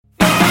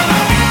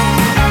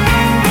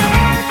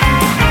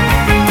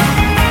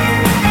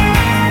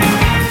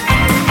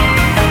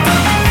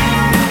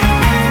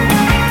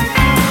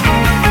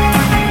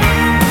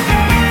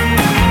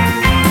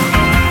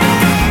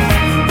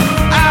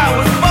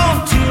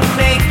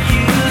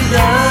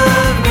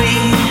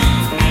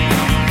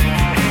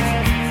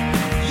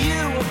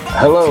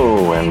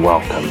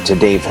to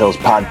Dave Hill's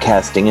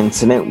podcasting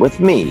incident with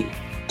me,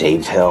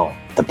 Dave Hill,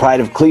 the pride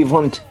of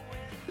Cleveland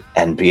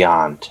and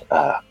beyond.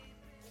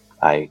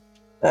 I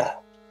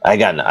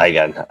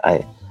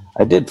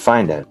did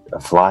find a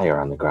flyer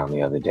on the ground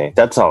the other day.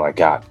 That's all I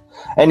got.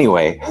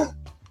 Anyway,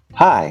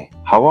 hi,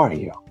 how are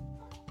you?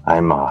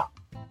 I'm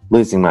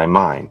losing my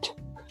mind.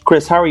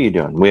 Chris, how are you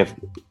doing? We have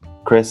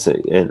Chris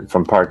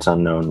from Parts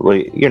Unknown. Well,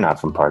 you're not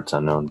from Parts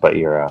Unknown, but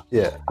you're.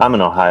 Yeah. I'm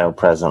in Ohio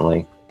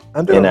presently.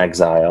 In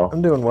exile.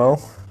 I'm doing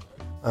well.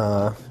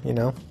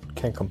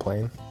 Can't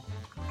complain.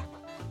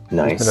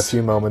 Nice. There's been a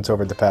few moments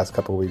over the past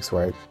couple of weeks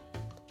where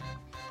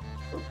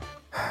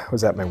I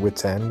was at my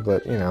wit's end,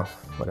 but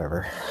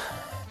whatever.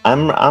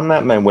 I'm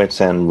at my wit's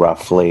end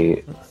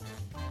roughly,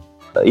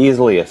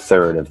 easily a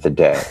third of the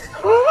day,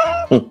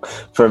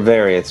 for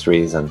various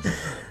reasons.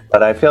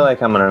 But I feel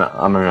like I'm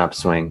on an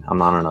upswing.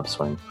 I'm on an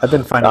upswing. I've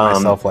been finding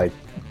myself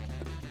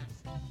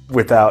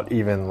without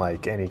even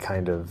any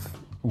kind of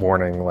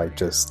warning,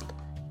 just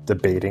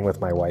debating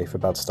with my wife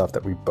about stuff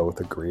that we both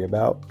agree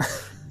about.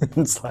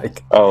 It's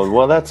like, oh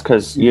well, that's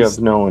because you have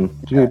no one.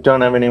 You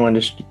don't have anyone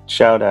to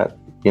shout at,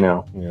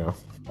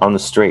 on the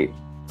street.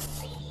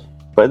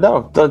 But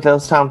no,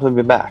 those times will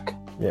be back.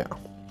 Yeah,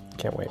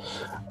 can't wait.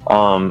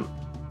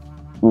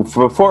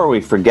 Before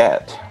we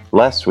forget,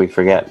 lest we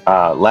forget,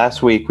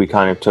 last week we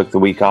kind of took the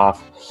week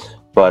off,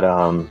 but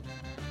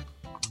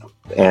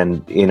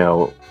and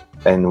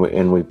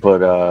we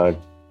put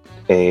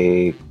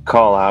a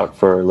call out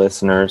for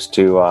listeners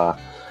to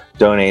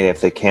donate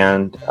if they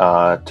can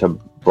to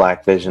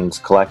Black Visions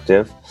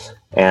Collective,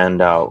 and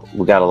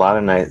we got a lot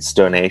of nice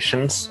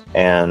donations,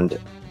 and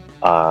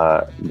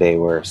they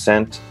were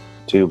sent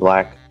to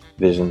Black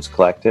Visions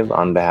Collective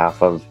on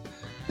behalf of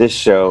this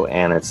show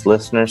and its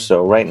listeners.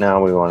 So right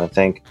now we want to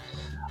thank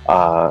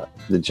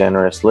the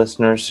generous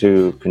listeners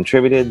who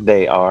contributed.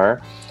 They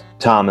are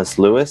Thomas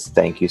Lewis,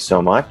 thank you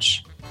so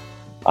much.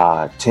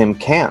 Tim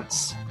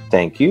Kantz,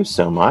 thank you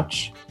so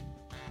much.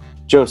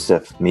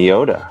 Joseph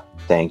Miyota,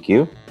 thank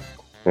you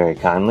very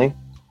kindly.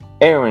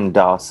 Aaron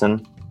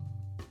Dawson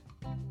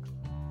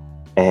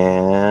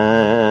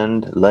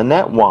and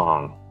Lynette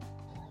Wong.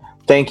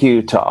 Thank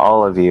you to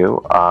all of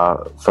you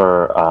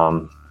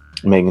for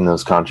making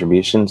those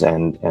contributions,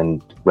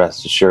 and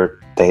rest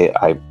assured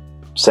I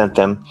sent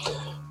them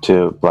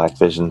to Black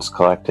Visions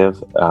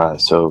Collective.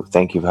 So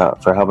thank you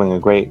for helping a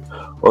great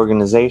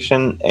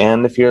organization.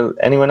 And if you're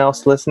anyone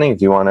else listening,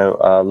 if you want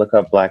to look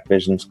up Black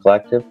Visions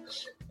Collective,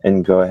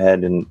 and go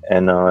ahead and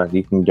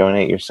you can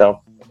donate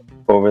yourself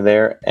over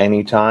there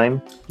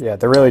anytime. Yeah,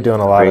 they're really doing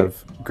a lot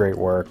of great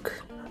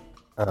work.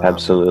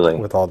 Absolutely.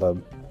 With all the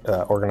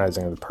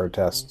organizing of the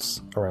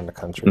protests around the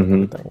country and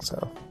everything.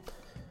 So,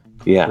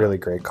 yeah, really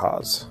great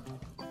cause.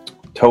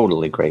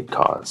 Totally great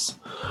cause.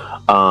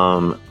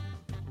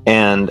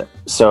 And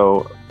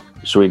so,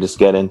 should we just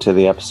get into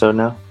the episode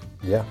now?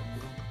 Yeah.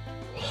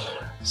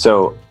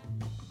 So,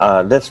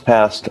 this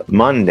past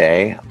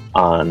Monday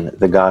on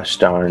the gosh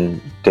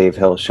darn Dave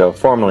Hill Show,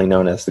 formerly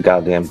known as the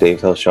goddamn Dave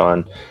Hill Show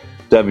on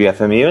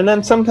WFMU, and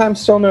then sometimes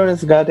still known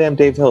as the goddamn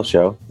Dave Hill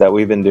Show, that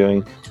we've been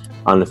doing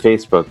on the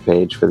Facebook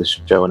page for the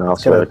show and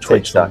also at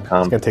twitch.com. It's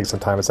going to take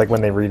some time. It's like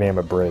when they rename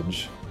a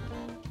bridge.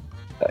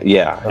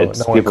 No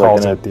one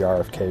calls it the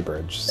RFK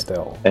bridge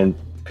still. And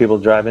people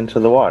drive into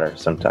the water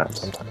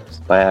sometimes.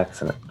 By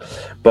accident.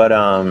 But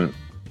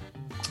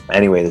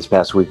anyway, this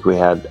past week we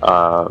had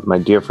my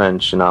dear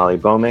friend Shonali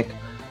Bhowmik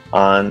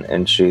on,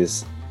 and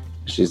she's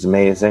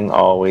amazing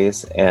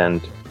always,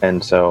 and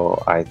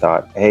so I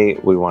thought, hey,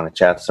 we want to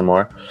chat some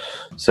more.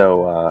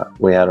 So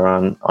we had her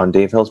on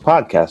Dave Hill's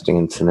podcasting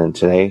incident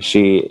today.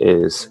 She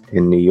is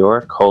in New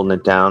York holding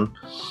it down,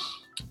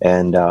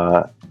 and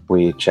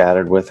we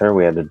chatted with her.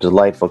 We had a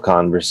delightful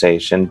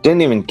conversation.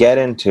 Didn't even get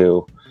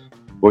into,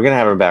 we're going to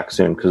have her back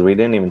soon because we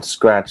didn't even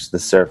scratch the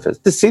surface.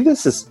 See,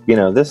 this is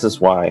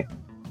why,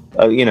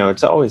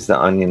 it's always the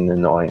onion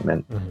and the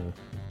ointment. Mm-hmm.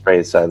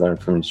 Phrase I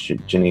learned from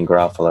Janine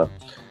Garofalo.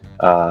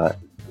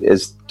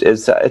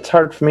 It's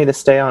hard for me to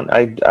stay on.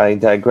 I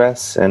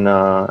digress, and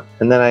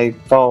then I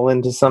fall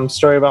into some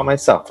story about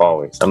myself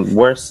always. I'm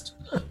worst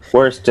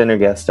dinner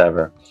guest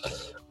ever.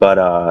 But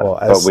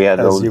as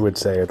you would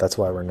say, that's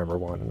why we're number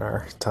one in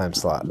our time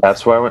slot.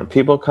 That's why when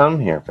people come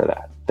here for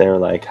that, they're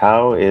like,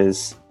 how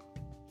is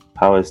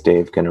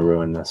Dave going to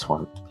ruin this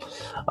one?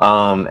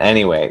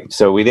 Anyway,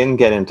 so we didn't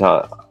get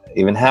into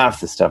even half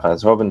the stuff I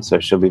was hoping,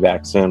 so she'll be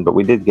back soon. But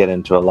we did get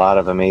into a lot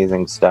of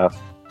amazing stuff.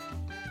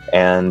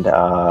 And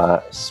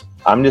I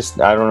don't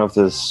know if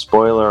this is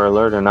spoiler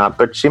alert or not,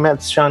 but she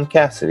met Sean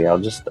Cassidy.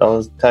 I'll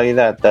tell you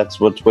that's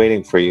what's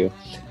waiting for you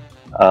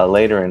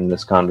later in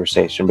this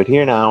conversation. But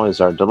here now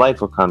is our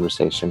delightful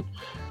conversation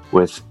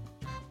with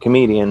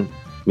comedian,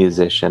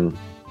 musician,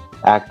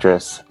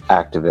 actress,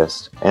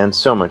 activist, and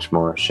so much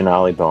more,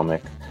 Shonali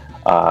Bhowmik,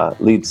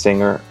 lead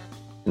singer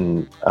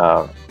and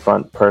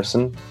front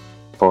person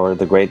for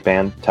the great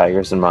band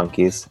Tigers and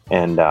Monkeys,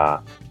 and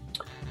I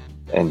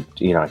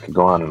could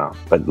go on and on,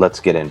 but let's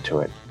get into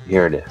it.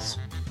 Here it is.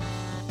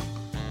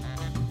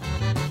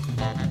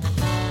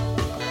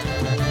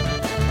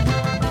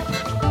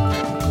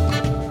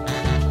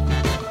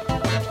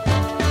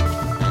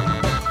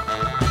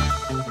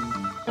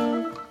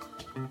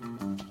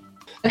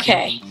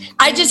 Okay.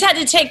 I just had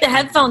to take the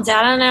headphones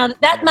out. I don't know.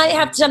 That might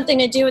have something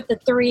to do with the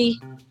 $3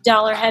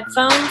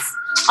 headphones.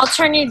 I'll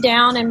turn you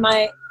down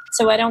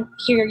so I don't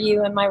hear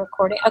you in my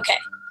recording. Okay.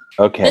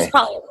 That's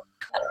probably a little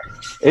better.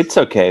 It's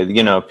okay.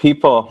 You know,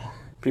 people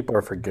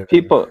are forgiving.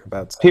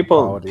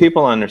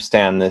 People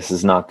understand this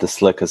is not the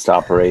slickest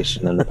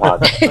operation in the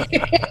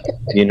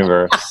podcast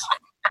universe.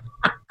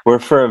 We're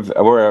for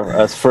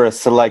a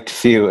select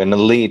few, an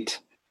elite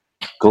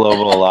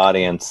global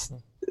audience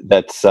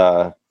that's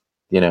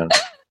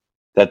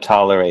that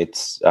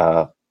tolerates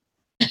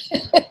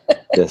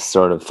this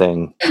sort of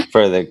thing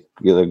for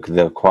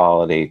the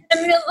quality.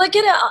 I mean,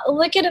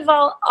 look at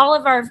all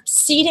of our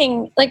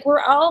seating. Like,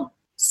 we're all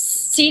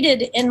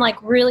seated in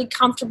like really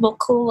comfortable,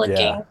 cool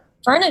looking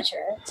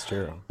furniture. It's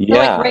true.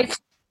 Yeah. Like,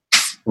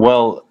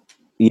 well,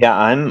 yeah.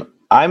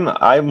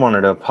 I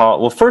wanted to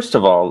apologize. Well, first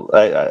of all,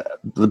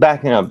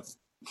 backing up.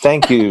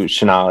 Thank you,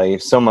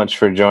 Shonali, so much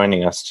for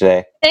joining us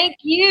today. Thank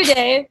you,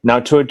 Dave. Now,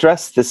 to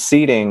address the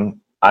seating,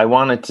 I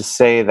wanted to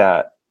say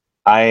that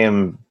I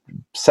am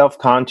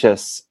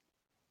self-conscious.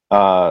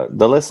 The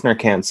listener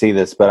can't see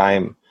this, but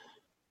I'm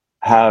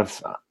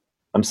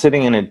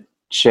sitting in a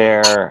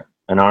chair,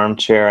 an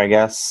armchair, I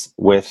guess,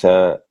 with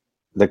the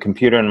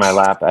computer in my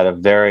lap at a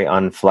very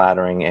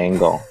unflattering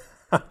angle,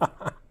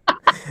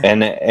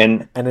 and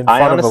in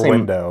front of a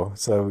window.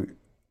 So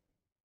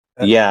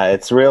yeah,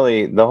 it's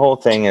really, the whole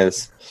thing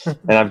is,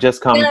 and I've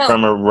just come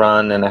from a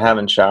run and I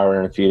haven't showered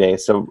in a few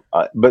days. So,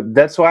 but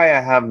that's why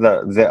I have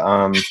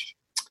the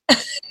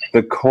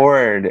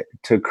cord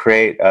to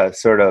create a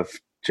sort of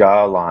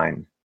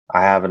jawline.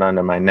 I have it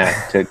under my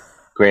neck to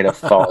create a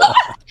false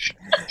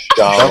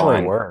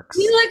jawline. Works.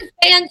 You look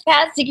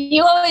fantastic.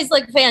 You always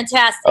look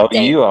fantastic. Oh,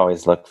 Dave. you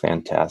always look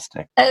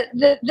fantastic.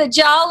 The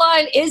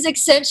jawline is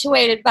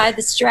accentuated by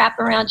the strap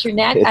around your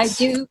neck.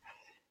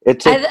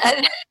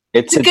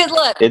 It's a good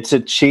look. It's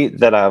a cheat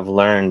that I've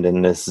learned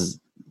in this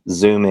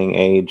Zooming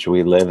age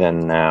we live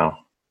in now.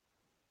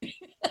 I'm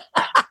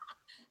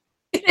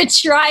going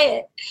to try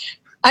it.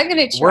 I'm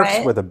going to try it.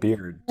 Works with a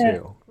beard,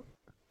 too.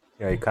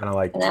 Yeah, you kind of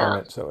like turn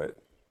it so it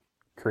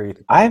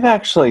creates... I've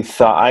actually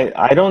thought...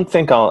 I don't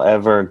think I'll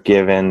ever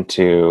give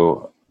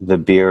into the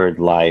beard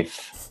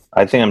life.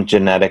 I think I'm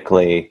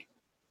genetically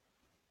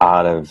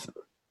out of...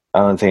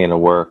 I don't think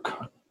it'll work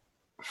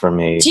for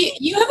me.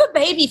 You have a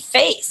baby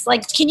face.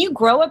 Like, can you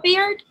grow a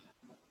beard?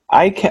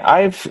 I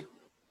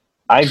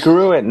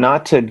grew it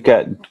not to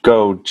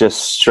go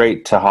just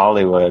straight to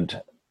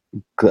Hollywood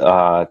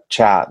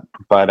chat,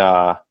 but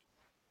I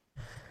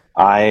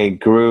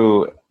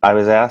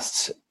was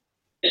asked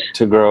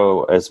to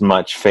grow as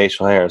much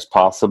facial hair as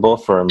possible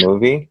for a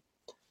movie,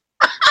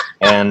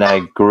 and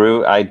I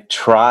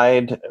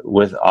tried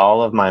with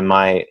all of my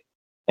might,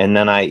 and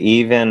then I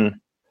even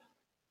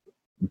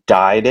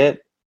dyed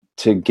it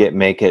to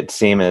make it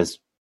seem as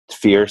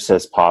fierce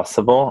as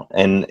possible.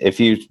 And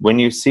when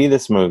you see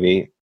this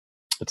movie,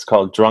 it's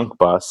called Drunk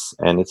Bus,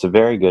 and it's a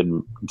great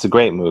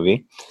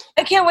movie.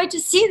 I can't wait to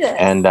see this.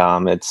 And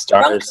it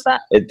stars,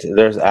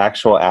 there's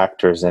actual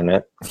actors in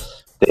it.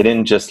 They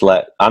didn't just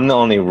I'm the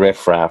only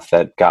riffraff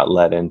that got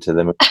let into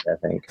the movie, I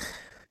think.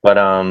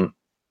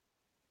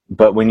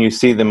 But when you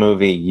see the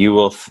movie,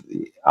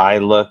 I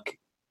look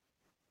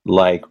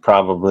like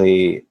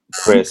probably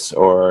Chris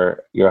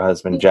or your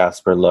husband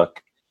Jasper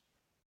look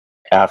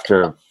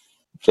after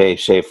they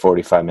shaved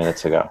 45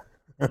 minutes ago.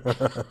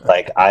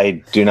 Like,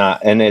 I do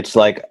not, and it's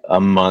like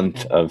a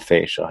month of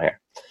facial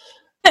hair.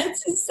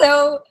 That's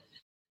so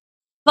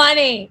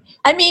funny.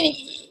 I mean,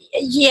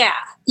 yeah,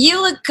 you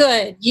look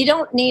good. You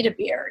don't need a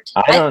beard.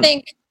 I don't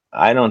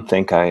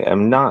think I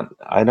am not.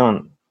 I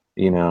don't,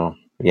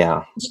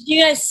 yeah. Did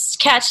you guys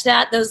catch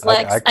that? Those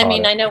legs? I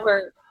mean, I know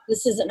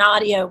this is an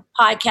audio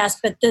podcast,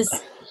 but this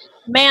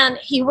man,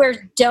 he wears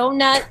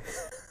donut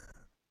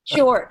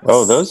shorts.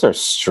 Oh, those are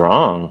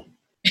strong.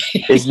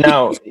 Is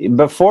now,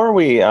 before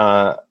we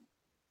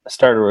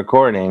started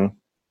recording,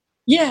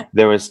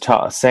 there was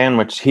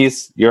sandwich.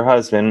 Your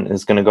husband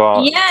is going to go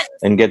out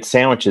and get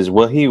sandwiches.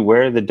 Will he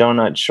wear the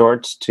donut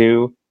shorts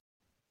to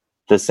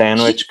the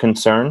sandwich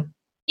concern?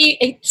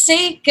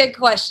 See, good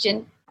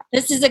question.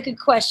 This is a good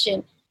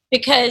question,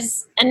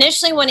 because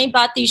initially when he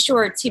bought these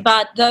shorts, he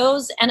bought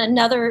those and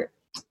another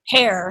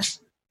pair,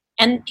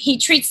 and he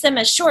treats them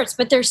as shorts,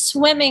 but they're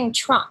swimming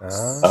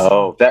trunks.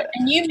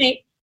 And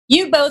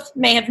you both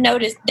may have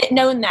known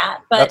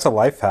that, but that's a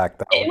life hack,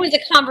 though. It was a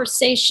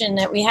conversation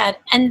that we had,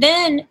 and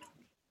then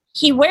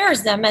he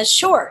wears them as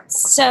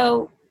shorts.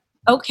 So,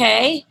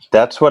 okay,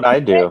 that's what I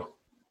do.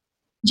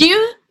 Do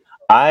you?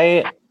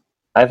 I've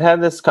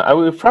had this.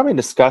 We've probably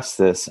discussed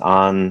this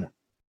on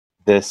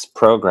this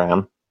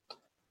program.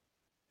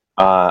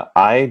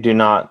 I do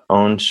not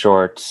own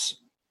shorts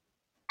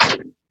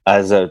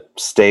as a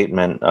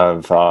statement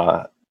of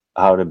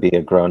how to be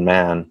a grown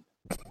man,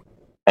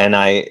 and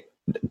I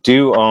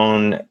do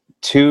own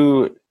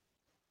 2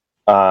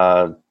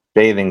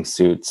 bathing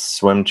suits,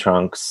 swim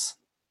trunks.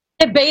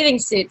 The bathing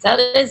suits. I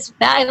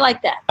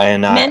like that.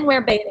 And men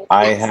wear bathing suits.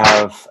 I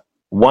have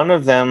one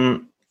of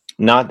them,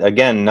 not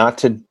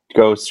to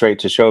go straight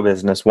to show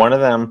business. One of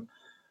them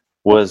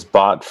was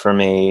bought for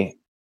me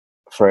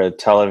for a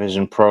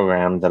television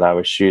program that I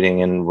was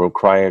shooting and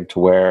required to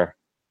wear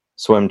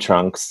swim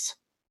trunks.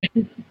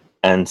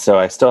 And so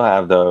I still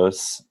have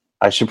those.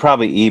 I should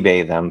probably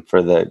eBay them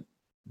for the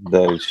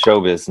show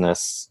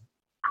business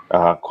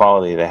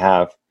quality they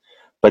have.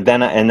 But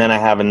then I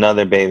have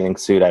another bathing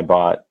suit I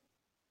bought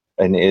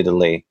in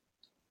Italy.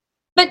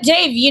 But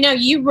Dave,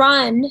 you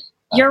run.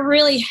 You're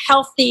really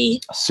healthy.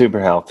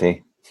 Super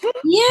healthy.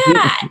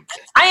 Yeah.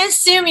 I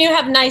assume you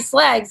have nice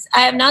legs.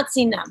 I have not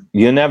seen them.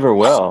 You never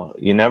will.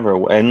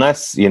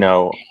 Unless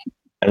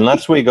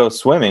we go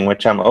swimming,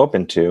 which I'm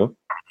open to.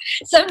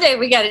 Someday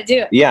we got to do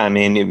it. Yeah, I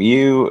mean, if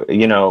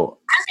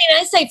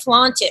I say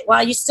flaunt it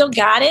while you still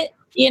got it,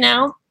 it's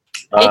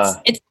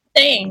a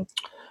thing.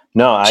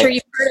 No, I'm sure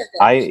you've heard of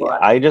it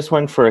before. I just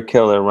went for a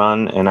killer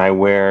run and I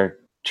wear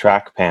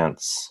track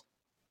pants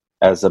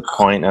as a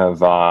point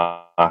of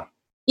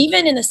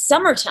even in the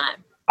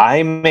summertime.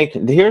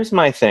 Here's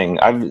my thing.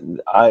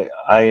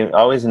 I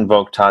always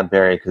invoke Todd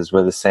Berry because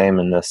we're the same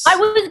in this. I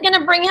was going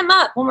to bring him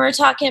up when we were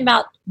talking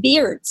about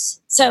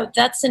beards. So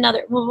that's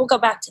another. We'll go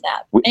back to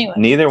that. Anyway,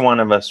 neither one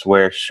of us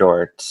wear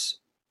shorts.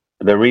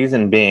 The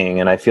reason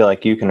being, and I feel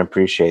like you can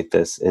appreciate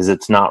this, is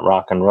it's not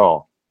rock and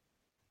roll.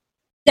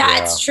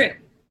 That's true.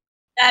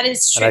 That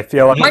is true. And I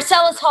feel like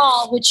Marcellus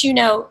Hall, which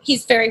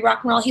he's very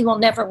rock and roll. He will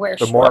never wear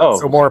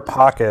shorts. The more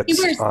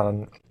pockets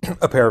on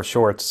a pair of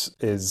shorts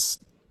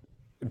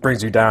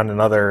brings you down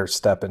another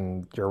step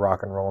in your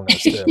rock and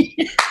rollness too.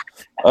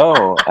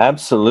 Oh,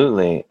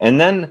 absolutely. And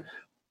then,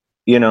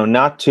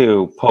 not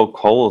to poke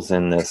holes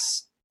in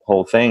this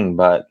whole thing,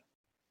 but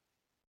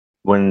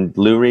when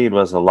Lou Reed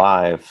was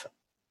alive,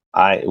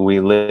 we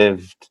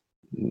lived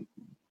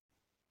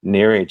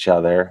near each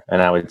other,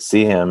 and I would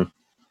see him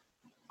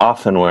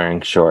often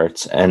wearing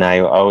shorts, and I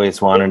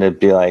always wanted to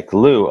be like,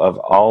 Lou, of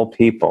all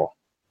people,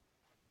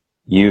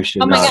 you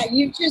should. Oh my God!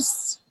 You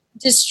just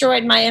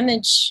destroyed my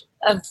image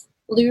of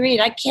Lou Reed.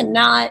 I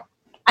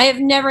have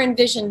never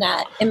envisioned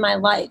that in my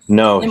life.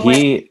 No,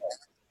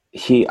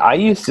 I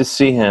used to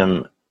see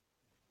him,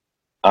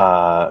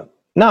 not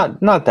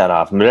that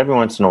often, but every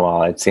once in a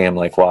while I'd see him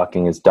like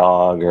walking his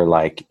dog or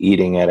like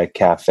eating at a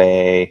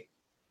cafe.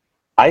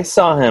 I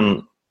saw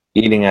him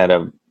eating at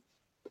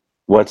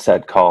what's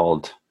that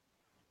called?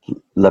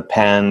 Le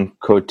Pan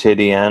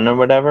Quotidien or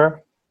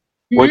whatever,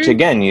 which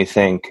again, you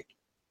think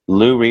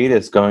Lou Reed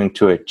is going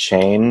to a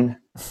chain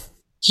of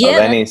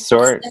any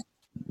sort.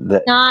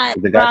 The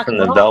guy from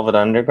the Velvet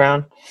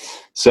Underground.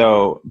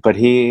 So, but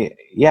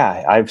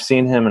I've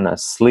seen him in a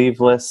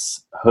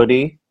sleeveless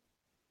hoodie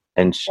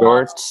and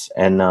shorts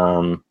and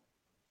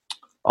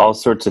all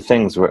sorts of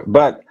things.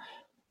 And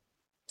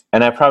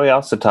I probably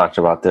also talked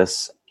about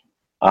this.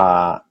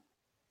 The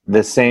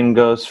same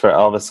goes for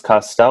Elvis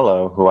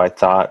Costello, who I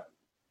thought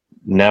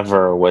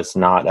never was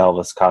not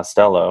Elvis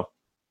Costello.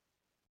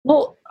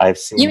 Well,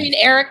 you mean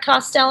Eric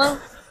Costello?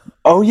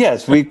 Oh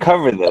yes, we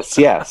covered this.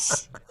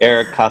 Yes,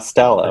 Eric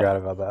Costello. I forgot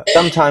about that.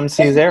 Sometimes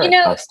he's Eric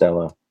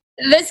Costello.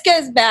 This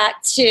goes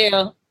back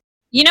to,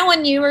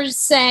 when you were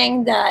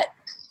saying that,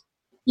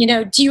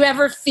 do you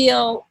ever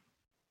feel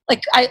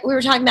like we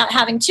were talking about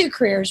having two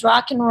careers,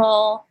 rock and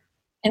roll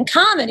and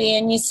comedy,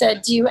 and you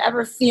said, do you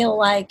ever feel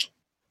like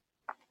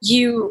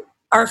you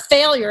are a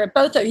failure at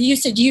both of you? You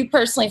said you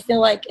personally feel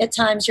like at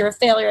times you're a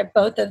failure at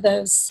both of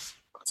those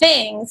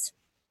things,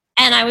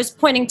 and I was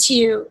pointing out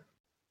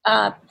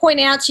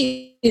to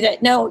you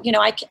that no,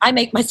 I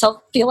make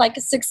myself feel like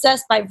a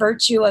success by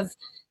virtue of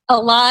a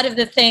lot of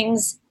the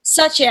things,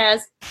 such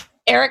as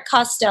Eric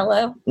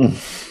Costello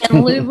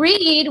and Lou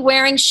Reed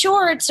wearing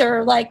shorts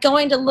or like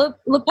going to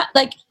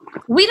like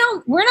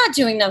we're not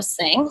doing those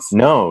things.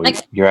 No,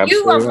 like you're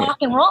absolutely you are rock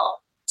and roll,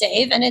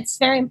 Dave, and it's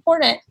very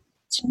important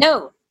to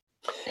know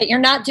that you're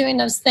not doing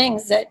those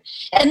things that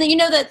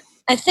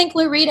I think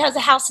Lou Reed has a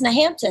house in the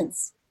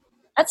Hamptons.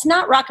 That's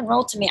not rock and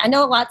roll to me. I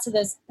know lots of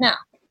those now.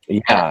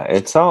 Yeah,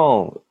 it's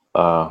all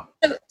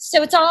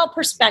so it's all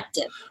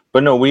perspective.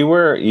 But no, you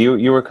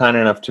were kind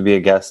enough to be a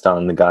guest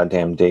on the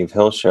goddamn Dave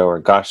Hill show, or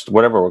gosh,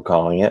 whatever we're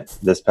calling it,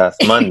 this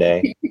past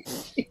Monday.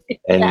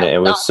 And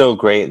it was so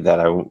great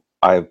that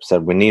I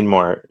said we need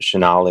more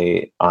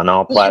Shonali on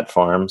all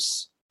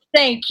platforms.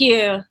 Thank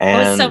you.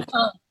 And, it was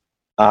so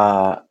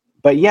fun.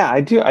 But yeah,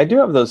 I do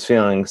have those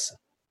feelings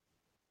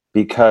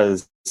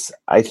because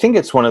I think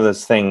it's one of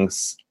those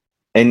things,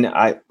 and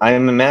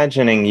I'm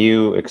imagining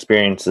you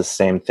experience the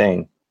same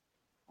thing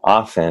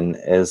often,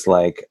 is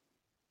like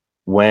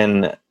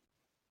when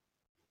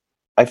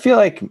I feel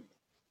like,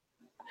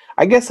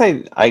 I guess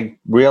I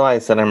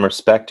realize that I'm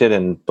respected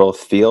in both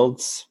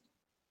fields.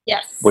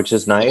 Yes. Which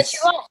is nice. Yes,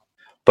 you are.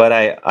 But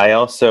I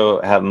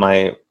also have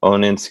my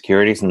own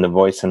insecurities and the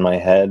voice in my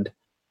head.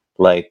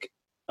 Like,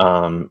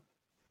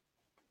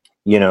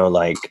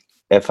 like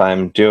if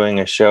I'm doing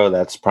a show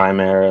that's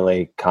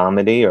primarily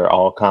comedy or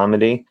all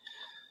comedy,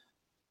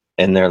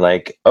 and they're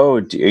like, "Oh,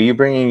 are you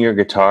bringing your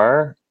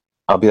guitar?"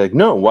 I'll be like,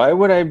 "No, why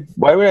would I,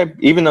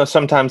 even though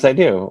sometimes I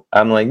do,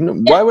 I'm like, no,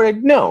 why would I?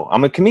 No,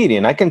 I'm a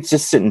comedian. I can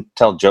just sit and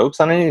tell jokes.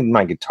 I don't need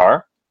my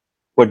guitar."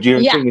 What,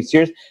 you take me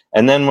serious?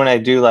 And then when I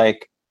do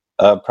like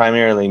a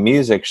primarily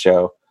music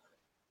show,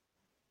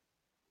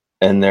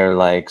 and they're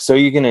like, so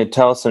you're going to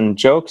tell some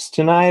jokes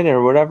tonight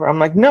or whatever? I'm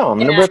like, no, I'm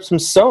going to rip some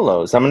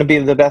solos. I'm going to be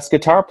the best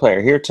guitar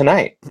player here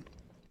tonight.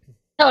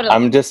 Totally.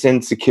 I'm just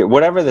insecure.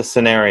 Whatever the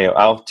scenario,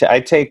 I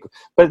take,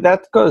 but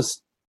that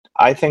goes,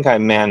 I think I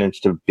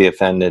manage to be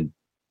offended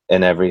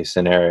in every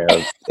scenario.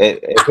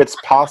 If it's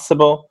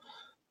possible.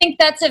 I think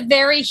that's a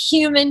very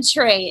human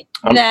trait,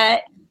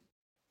 that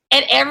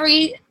in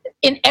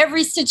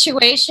every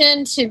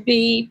situation to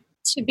be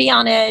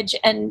on edge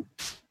and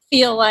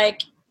feel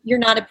like you're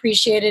not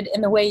appreciated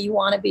in the way you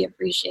want to be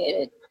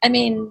appreciated. I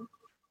mean,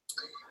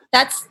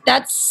 that's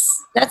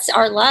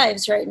our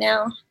lives right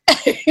now.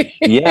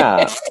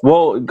 Yeah.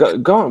 Well,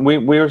 go on. We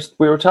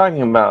were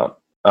talking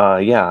about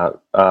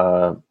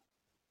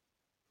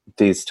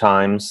these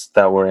times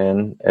that we're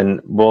in,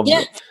 and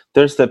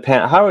there's the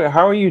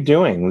how are you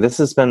doing? This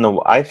has been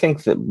I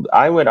think that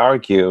I would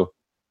argue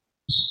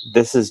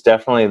this is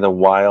definitely the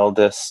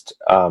wildest,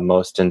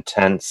 most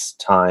intense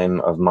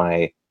time of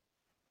my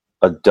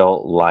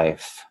adult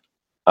life.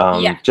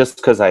 Just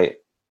because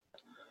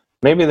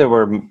maybe there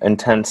were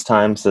intense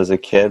times as a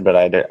kid, but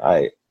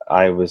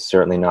I was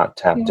certainly not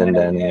tapped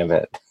into any of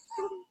it.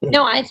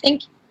 No, I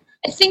think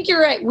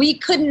you're right. We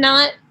could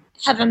not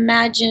have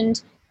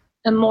imagined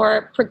a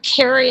more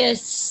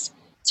precarious,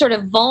 sort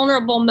of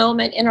vulnerable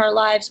moment in our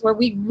lives where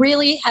we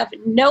really have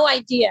no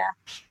idea.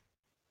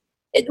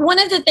 One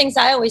of the things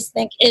I always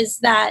think is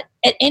that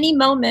at any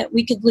moment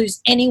we could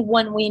lose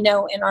anyone we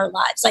know in our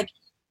lives. Like,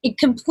 it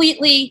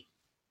completely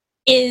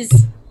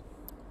is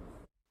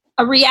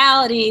a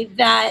reality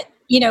that,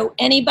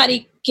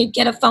 anybody could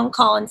get a phone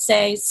call and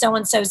say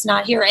so-and-so's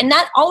not here. And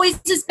that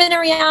always has been a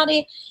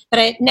reality,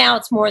 but now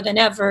it's more than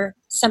ever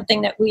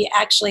something that we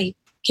actually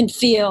can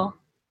feel.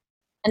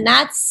 And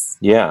that's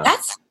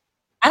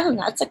I don't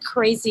know, that's a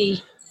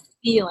crazy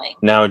feeling.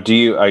 Now, do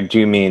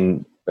you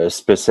mean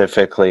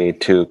specifically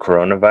to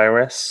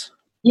coronavirus?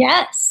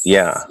 Yes.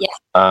 Yeah.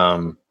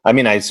 I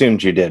mean, I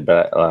assumed you did,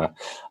 but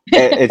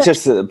it's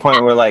just the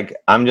point where, like,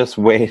 I'm just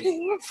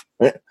waiting.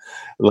 Like,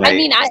 I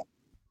mean,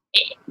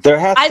 there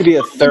has to be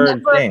a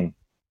third thing.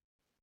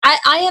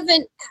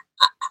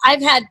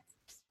 I've had,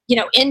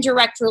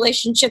 indirect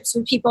relationships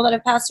with people that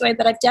have passed away,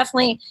 but I've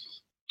definitely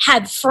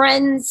had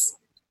friends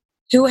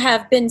who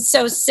have been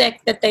so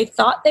sick that they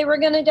thought they were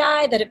going to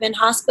die, that have been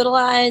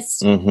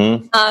hospitalized,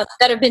 that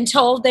have been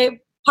told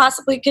they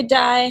possibly could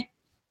die.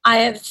 I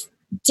have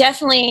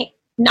definitely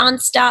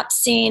nonstop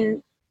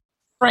seen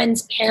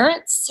friends'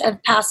 parents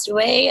have passed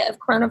away of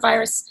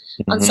coronavirus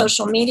on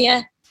social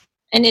media.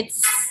 And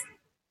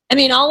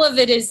all of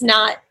it is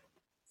not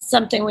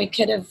something we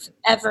could have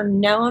ever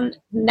known.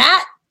 And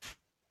that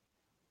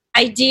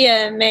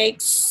idea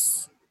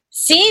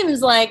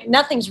seems like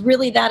nothing's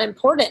really that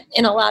important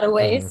in a lot of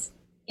ways.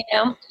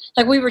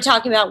 Like we were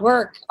talking about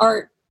work,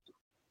 art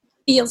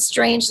feels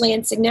strangely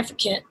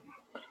insignificant.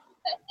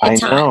 I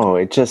know.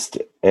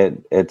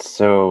 It's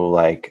so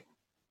like,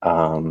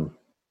 and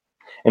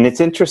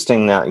it's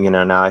interesting that,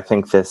 now I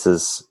think this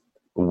is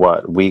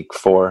week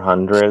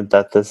 400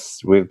 that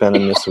we've been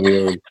in this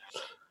weird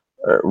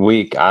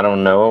week. I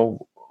don't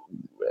know.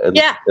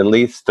 At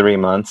least 3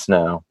 months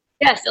now.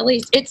 Yes, at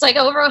least. It's like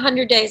over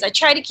 100 days. I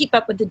try to keep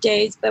up with the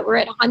days, but we're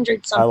at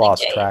 100 something. I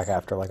lost days. track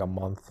after like a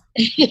month.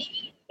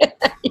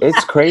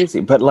 It's crazy,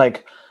 but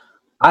like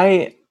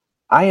I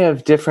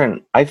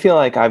feel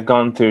like I've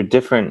gone through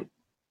different,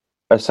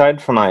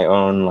 aside from my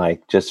own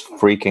like just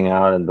freaking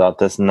out about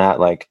this and that,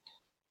 like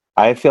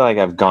I feel like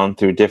I've gone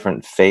through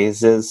different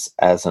phases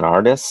as an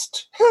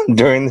artist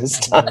during this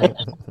time.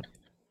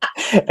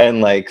 And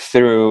like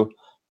through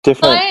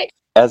different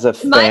as a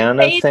fan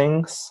of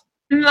things.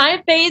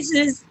 My phase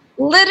is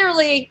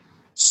literally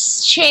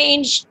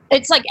changed.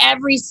 It's like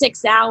every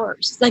 6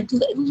 hours. Like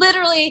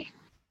literally,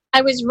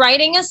 I was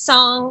writing a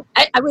song.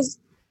 I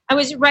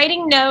was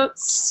writing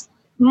notes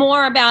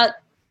more about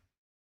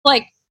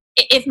like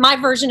if my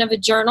version of a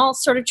journal,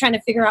 sort of trying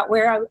to figure out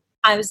where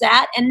I was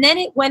at. And then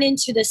it went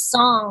into this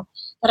song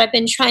that I've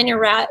been trying to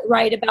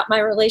write about my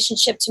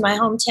relationship to my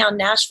hometown,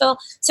 Nashville.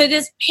 So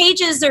these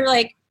pages are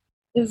like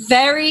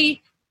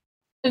very,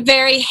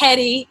 very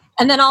heady.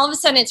 And then all of a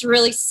sudden it's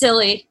really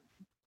silly,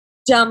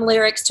 dumb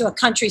lyrics to a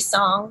country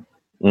song.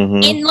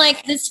 In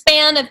like the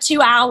span of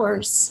 2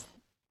 hours,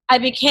 I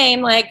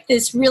became like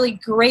this really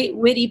great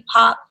witty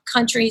pop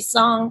country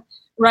song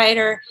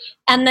writer.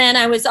 And then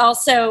I was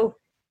also,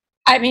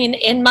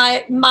 in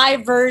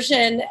my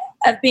version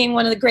of being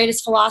one of the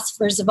greatest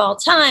philosophers of all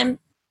time,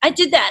 I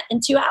did that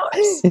in 2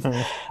 hours.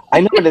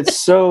 I know, but it's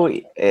so,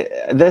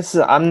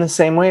 I'm the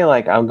same way.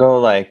 Like I'll go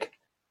like,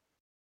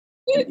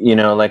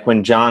 like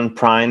when John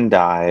Prine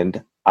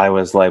died, I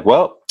was like,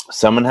 well,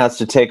 someone has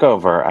to take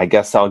over. I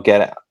guess I'll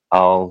get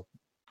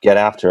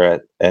after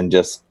it and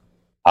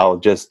I'll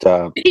just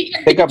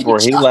pick up where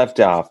he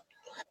left off.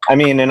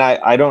 And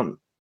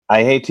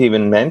I hate to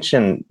even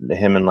mention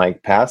him in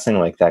like passing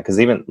like that. Cause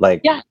even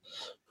like,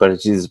 but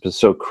it's just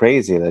so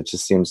crazy. That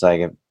just seems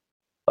like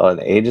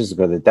ages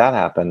ago that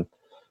happened.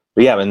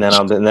 But yeah, and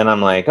then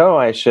I'm like, oh,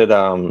 I should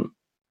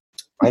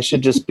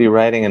just be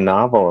writing a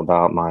novel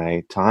about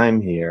my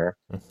time here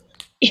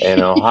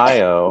in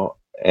Ohio,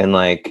 and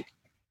like,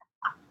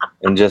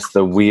 and just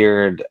the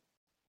weird,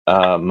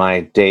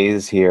 my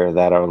days here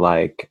that are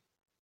like,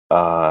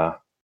 I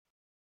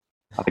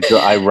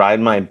ride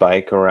my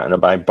bike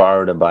around. I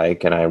borrowed a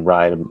bike and I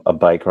ride a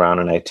bike around,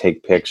 and I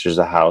take pictures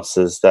of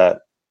houses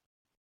that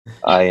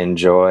I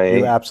enjoy.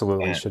 You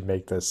absolutely should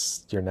make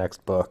this your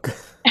next book.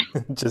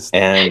 Just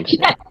and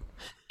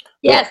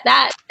yes,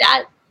 that's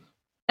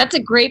a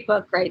great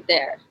book right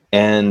there.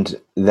 And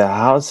the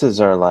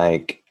houses are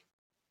like,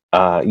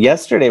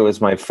 yesterday was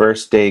my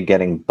first day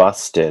getting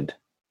busted.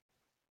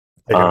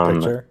 Taking a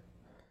picture?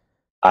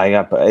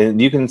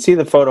 You can see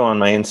the photo on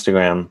my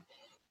Instagram.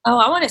 Oh,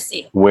 I want to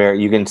see. Where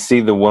you can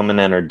see the woman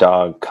and her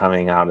dog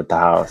coming out of the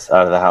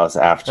house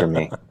after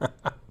me.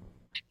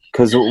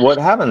 Because what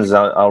happens is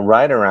I'll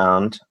ride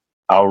around.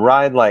 I'll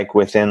ride like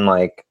within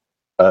like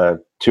a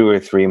 2 or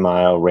 3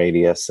 mile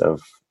radius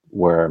of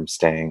where I'm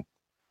staying.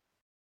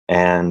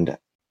 And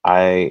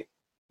I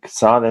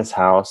saw this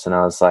house and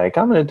I was like,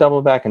 I'm going to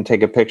double back and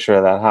take a picture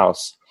of that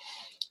house.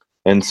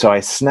 And so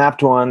I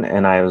snapped one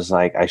and I was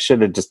like, I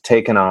should have just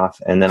taken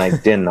off. And then I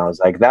didn't. I was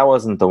like, that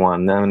wasn't the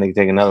one. Then I'm going to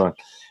take another one.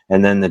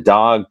 And then the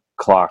dog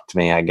clocked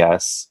me, I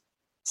guess,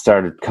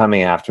 started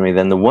coming after me.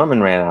 Then the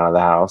woman ran out of the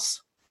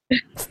house.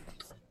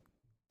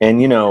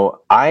 And, you know,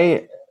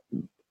 my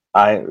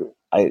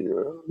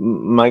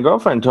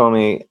girlfriend told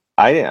me,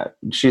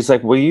 she's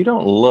like, well, you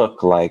don't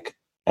look like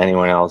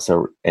anyone else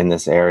in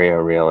this area,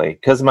 really.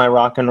 Because my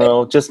rock and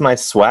roll, just my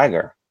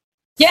swagger.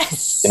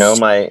 Yes. You know,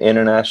 my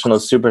international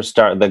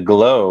superstar, the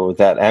glow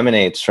that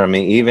emanates from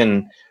me,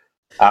 even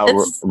out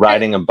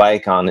riding a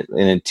bike in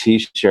a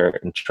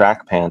t-shirt and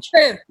track pants.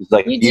 True.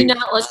 Like, you do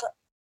not look.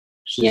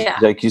 Yeah.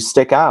 Like, you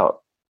stick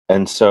out.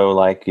 And so,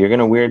 like, you're going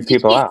to weird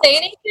people out. Did she say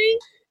anything?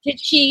 Did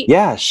she?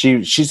 Yeah,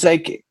 she's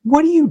like,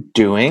 what are you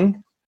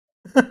doing?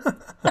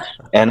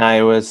 And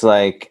I was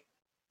like,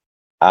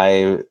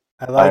 I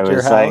like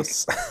your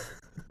house.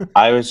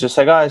 I was just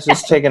like, oh, I was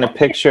just taking a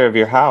picture of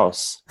your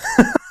house.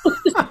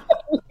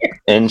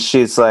 And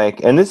she's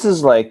like, and this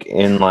is like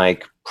in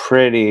like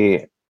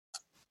pretty,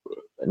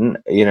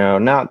 you know,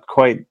 not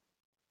quite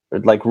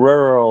like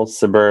rural,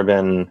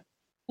 suburban,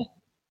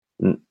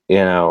 you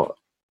know,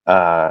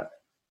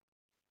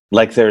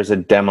 like there's a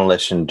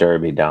demolition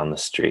derby down the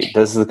street.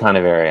 This is the kind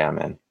of area I'm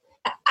in.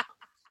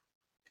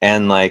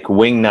 And like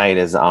wing night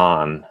is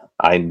on.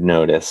 I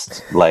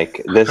noticed,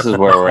 like, this is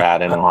where we're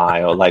at in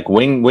Ohio. Like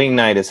wing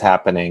night is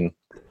happening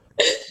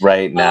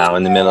right now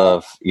in the middle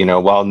of, you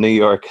know, while New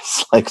York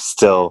is like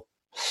still,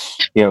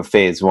 you know,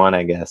 phase 1,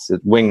 I guess.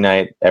 Wing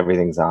night,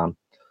 everything's on.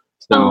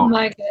 So oh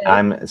my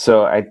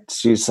god.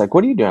 She's like,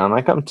 what are you doing? I'm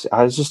like,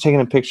 I was just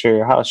taking a picture of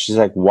your house. She's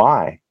like,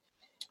 why?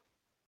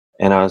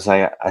 And I was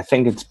like, I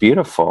think it's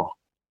beautiful.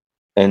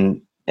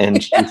 And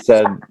she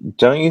said,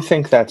 don't you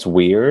think that's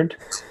weird?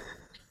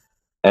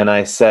 And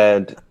I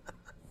said,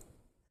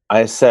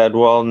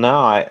 well,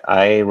 no,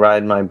 I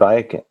ride my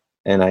bike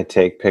and I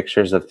take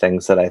pictures of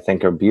things that I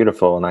think are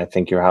beautiful, and I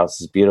think your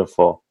house is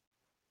beautiful.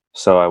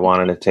 So I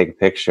wanted to take a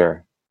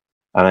picture.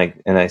 And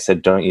I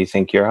said, don't you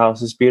think your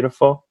house is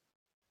beautiful?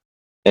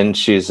 And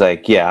she's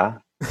like, yeah.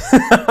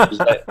 She's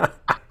like,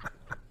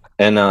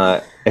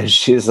 and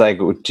she's like,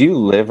 do you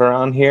live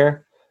around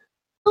here?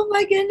 Oh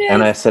my goodness.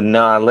 And I said,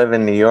 no, I live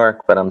in New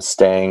York, but I'm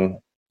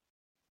staying,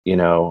 you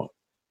know,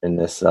 in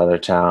this other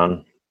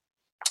town.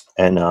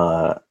 And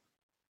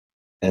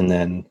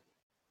then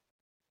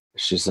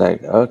she's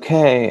like,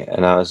 okay.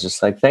 And I was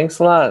just like, thanks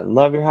a lot.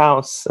 Love your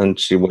house. And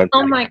she went.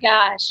 Oh my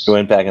gosh. She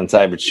went back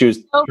inside, but she was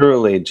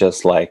truly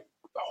just like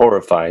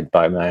horrified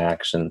by my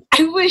action.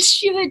 I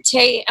wish you would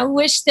I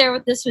wish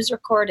this was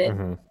recorded.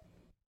 Mm-hmm.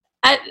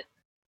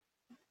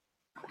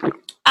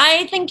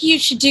 I think you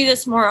should do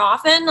this more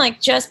often.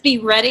 Like, just be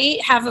ready,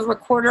 have a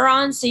recorder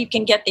on so you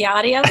can get the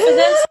audio for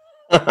this.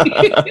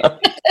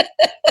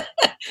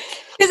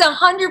 Because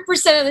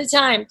 100% of the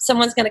time,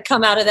 someone's going to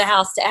come out of the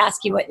house to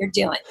ask you what you're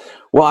doing.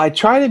 Well, I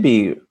try to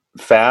be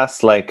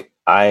fast. Like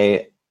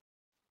this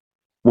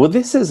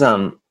is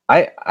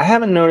I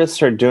haven't noticed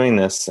her doing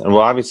this. And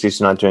well, obviously she's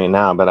not doing it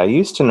now. But I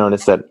used to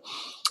notice that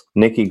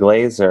Nikki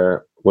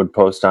Glazer would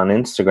post on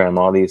Instagram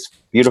all these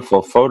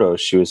beautiful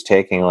photos she was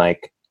taking,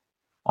 like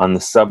on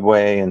the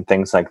subway and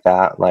things like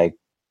that. Like,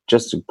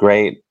 just a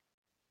great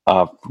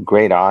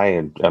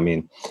eye. I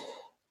mean.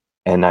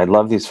 And I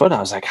love these photos.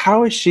 I was like,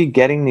 how is she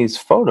getting these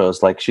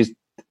photos? Like,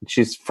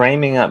 she's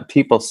framing up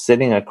people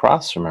sitting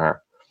across from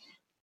her.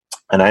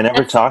 And I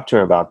never talked to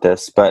her about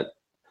this, but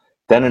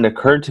then it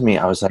occurred to me,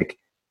 I was like,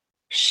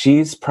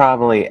 she's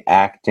probably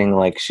acting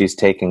like she's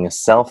taking a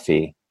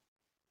selfie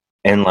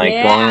and like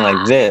going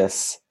like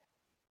this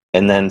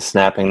and then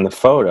snapping the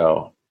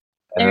photo.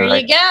 And there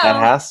you go. That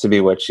has to be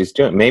what she's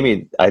doing.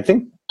 Maybe, I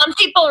think. Some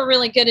people are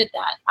really good at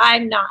that.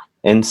 I'm not.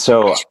 And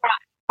so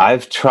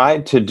I've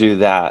tried to do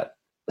that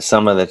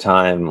some of the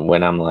time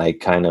when I'm like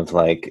kind of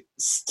like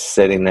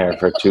sitting there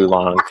for too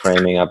long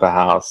framing up a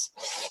house.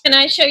 Can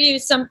I show you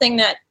something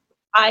that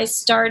I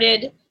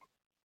started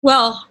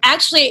Well,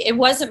 actually, it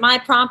wasn't my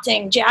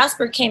prompting.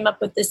 Jasper came up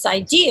with this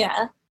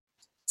idea.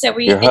 So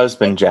your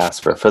husband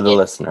Jasper, for the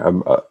listener, a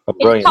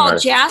brilliant it's called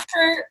artist.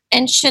 Jasper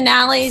and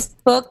Shonali's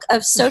Book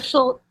of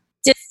Social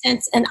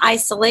Distance and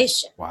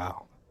Isolation.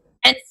 Wow.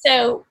 And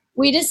so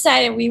we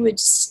decided we would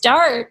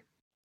start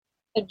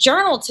a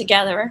journal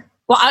together.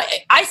 Well,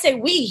 I say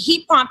we,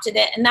 he prompted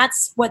it. And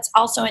that's what's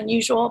also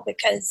unusual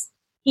because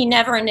he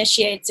never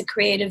initiates a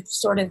creative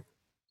sort of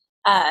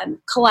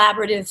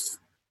collaborative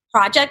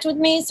project with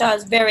me. So I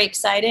was very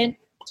excited.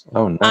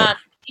 Oh, nice.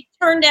 It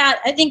turned out,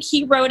 I think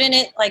he wrote in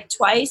it like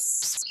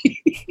twice.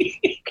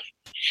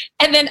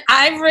 And then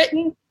I've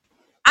written,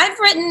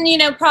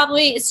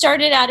 probably it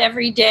started out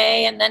every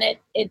day and then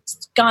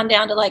it's gone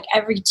down to like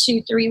every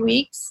 2-3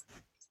 weeks.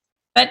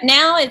 But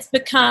now it's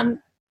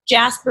become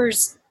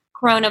Jasper's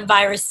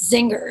coronavirus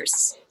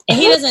zingers. And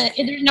he doesn't,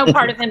 there's no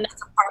part of him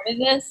that's a part of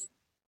this.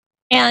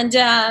 And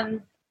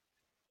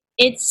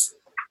it's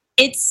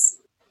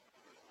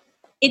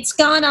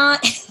gone on.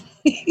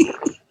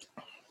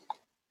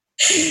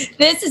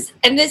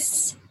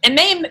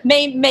 It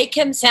may make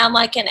him sound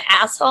like an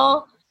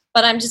asshole,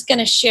 but I'm just going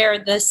to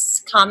share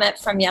this comment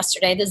from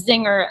yesterday. The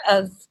zinger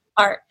of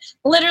art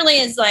literally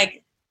is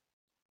like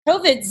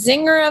COVID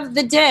zinger of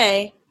the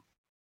day.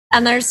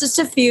 And there's just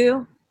a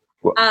few.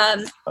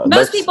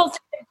 Most people,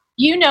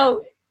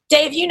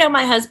 Dave,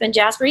 my husband,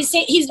 Jasper, he's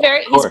a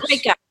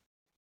great guy.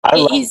 I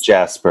love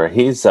Jasper.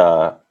 He's,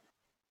 I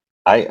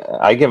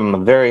give him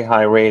a very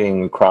high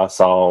rating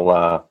across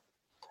all,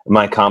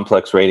 my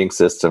complex rating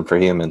system for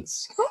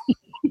humans.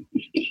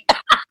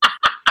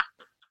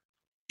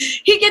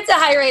 He gets a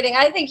high rating.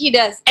 I think he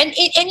does. And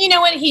you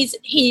know what? He's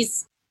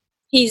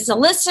a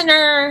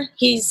listener.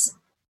 He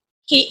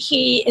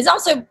is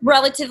also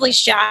relatively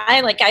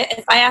shy. Like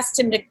if I asked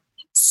him to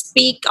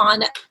speak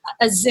on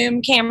a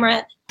Zoom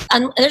camera,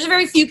 there's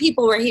very few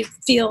people where he'd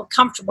feel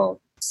comfortable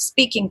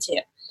speaking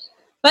to.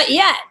 But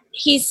yet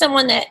he's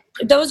someone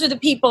those are the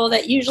people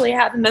that usually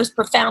have the most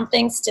profound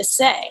things to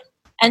say.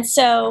 And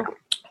so,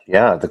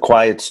 yeah, the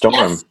quiet storm.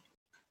 Yes,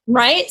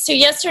 right. So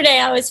yesterday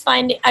I was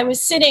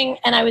sitting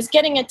and I was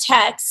getting a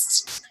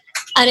text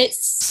and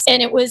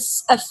it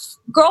was a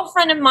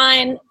girlfriend of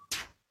mine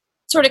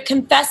sort of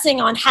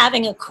confessing on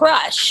having a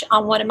crush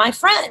on one of my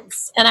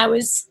friends. And I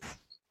was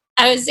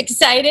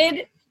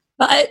excited,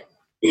 but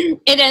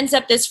it ends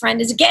up this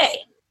friend is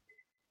gay.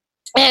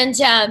 And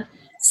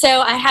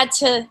so I had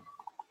to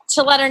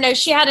let her know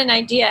she had an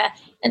idea.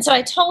 And so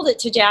I told it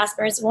to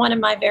Jasper, as one of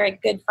my very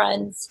good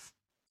friends.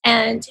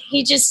 And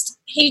he just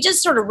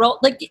sort of rolled,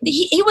 like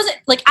he wasn't,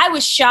 like I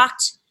was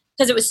shocked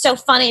because it was so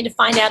funny to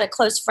find out a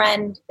close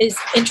friend is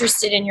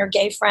interested in your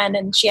gay friend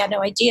and she had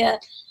no idea.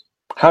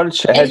 How did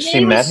had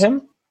she met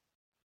him?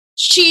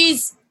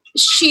 She's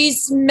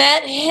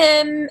met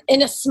him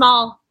in a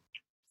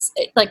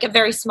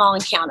very small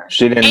encounter.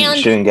 She didn't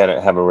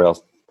have a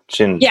real.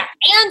 Yeah,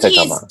 and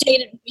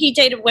he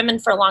dated women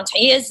for a long time.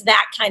 He is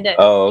that kind of.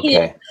 Oh,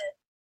 okay.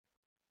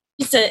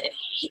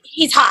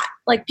 He's hot.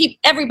 Like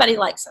everybody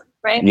likes him,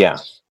 right? Yeah.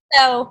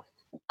 So,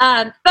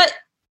 but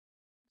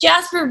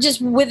Jasper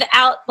just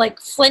without like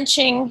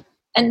flinching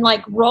and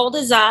like rolled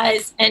his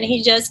eyes, and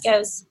he just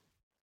goes.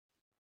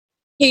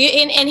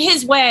 In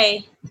his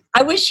way,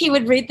 I wish he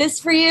would read this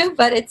for you,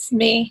 but it's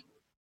me,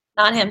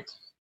 not him.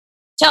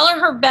 Tell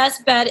her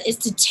best bet is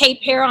to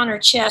tape hair on her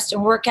chest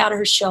and work out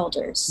her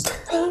shoulders.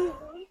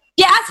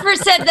 Jasper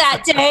said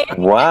that, Dave.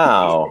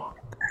 Wow.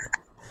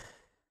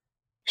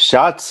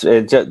 Shots.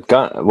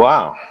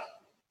 Wow.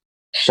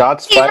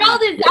 Shots. He rolled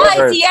his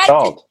eyes. He had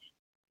to,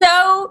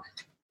 so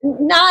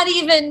not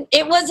even.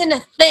 It wasn't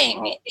a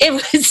thing. It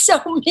was so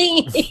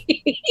mean.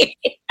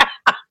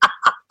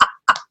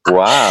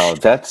 Wow,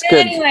 that's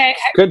good. Anyway,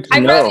 good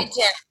to know. Wrote it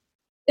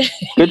down.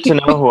 Good to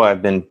know who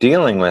I've been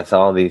dealing with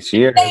all these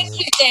years. Thank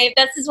you, Dave.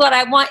 This is what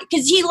I want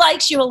because he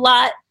likes you a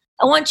lot.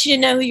 I want you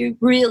to know who you're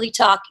really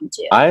talking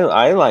to.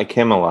 I like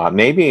him a lot.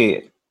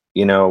 Maybe,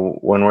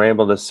 when we're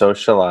able to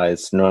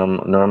socialize,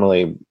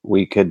 normally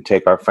we could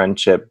take our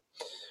friendship,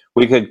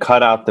 we could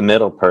cut out the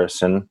middle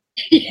person.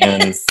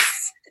 Yes.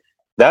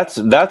 And that's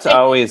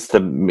always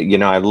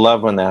I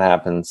love when that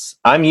happens.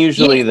 I'm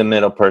usually the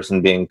middle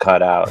person being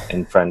cut out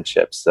in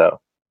friendships.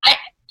 So,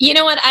 you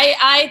know what?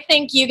 I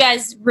think you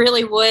guys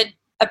really would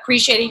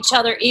appreciate each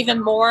other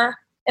even more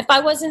if I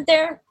wasn't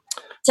there.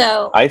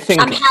 So I'm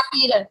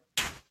happy to.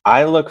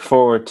 I look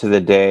forward to the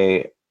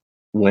day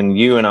when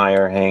you and I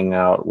are hanging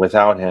out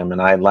without him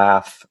and I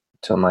laugh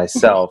to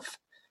myself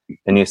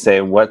and you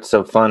say, "What's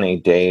so funny,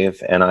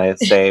 Dave?" And I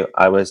say,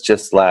 "I was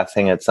just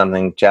laughing at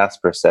something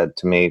Jasper said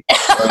to me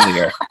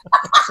earlier."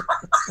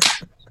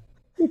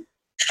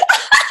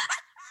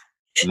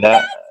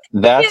 That's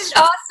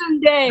an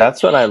awesome day.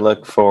 That's what I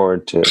look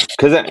forward to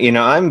because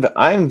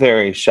I'm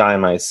very shy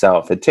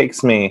myself. It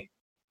takes me.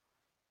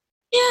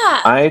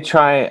 Yeah.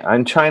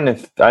 I'm trying to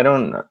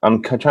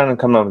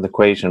come up with an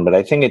equation, but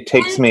I think it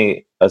takes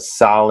me a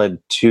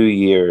solid 2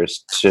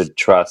 years to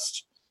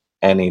trust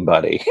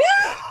anybody.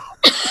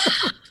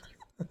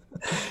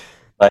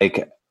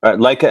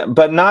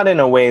 but not in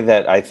a way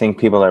that I think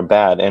people are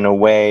bad. In a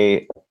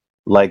way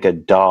like a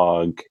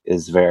dog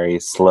is very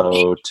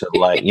slow to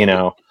like,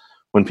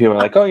 when people are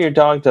like, oh, your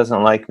dog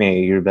doesn't like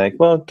me, you're like,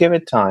 well, give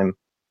it time.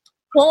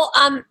 Well,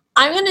 I'm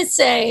going to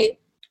say,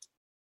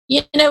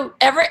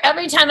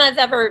 every time I've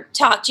ever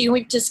talked to you,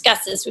 we've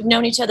discussed this. We've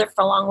known each other for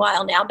a long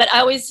while now, but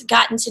I always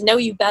gotten to know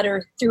you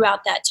better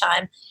throughout that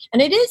time.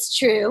 And it is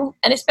true,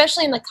 and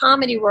especially in the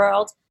comedy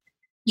world,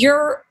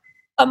 you're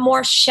a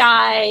more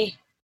shy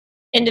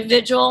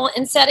individual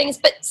in settings,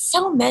 but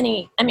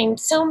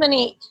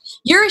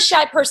you're a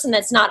shy person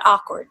that's not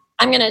awkward.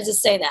 I'm going to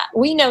just say that.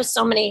 We know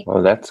so many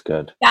that's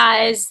good.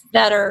 Guys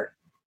that are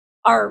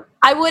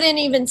I wouldn't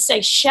even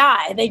say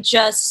shy.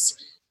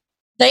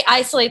 They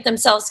isolate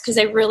themselves because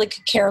they really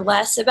could care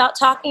less about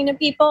talking to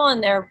people,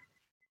 and they're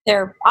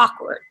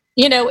awkward,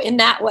 in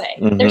that way.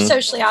 Mm-hmm. They're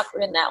socially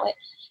awkward in that way.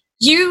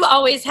 You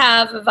always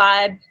have a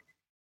vibe,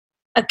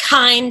 a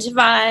kind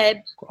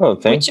vibe. Oh,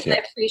 thank you. Which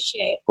I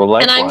appreciate. Well,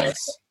 likewise. And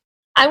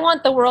I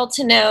want the world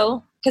to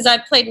know, because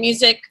I've played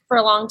music for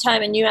a long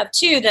time, and you have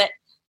too, that,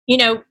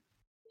 in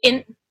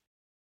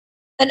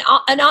an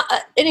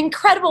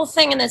incredible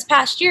thing in this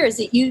past year is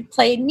that you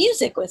played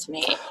music with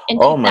me.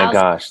 Oh my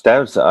gosh,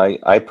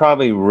 I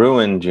probably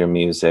ruined your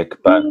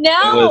music, but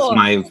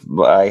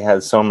I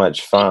had so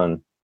much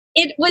fun.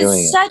 It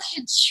was such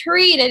a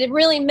treat. It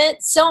really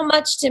meant so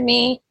much to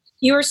me.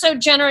 You were so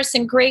generous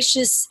and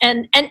gracious,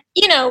 and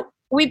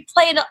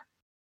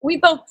we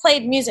both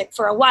played music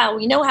for a while.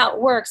 We know how it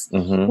works.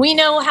 Mm-hmm. We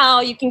know how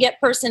you can get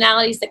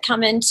personalities that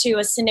come into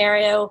a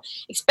scenario,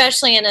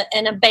 especially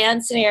in a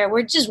band scenario.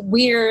 We're just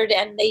weird,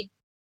 and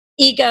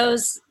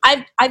egos.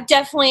 I've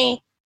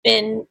definitely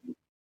been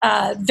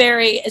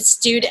very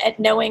astute at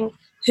knowing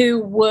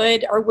who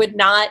would or would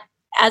not,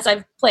 as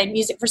I've played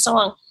music for so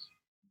long,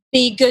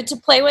 be good to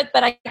play with.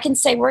 But I can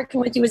say working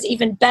with you was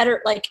even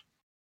better,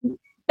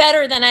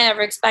 better than I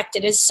ever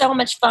expected. It's so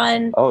much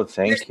fun. Oh,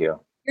 thank you.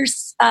 You're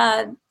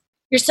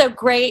so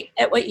great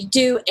at what you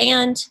do,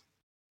 and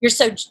you're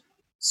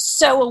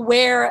so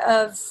aware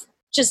of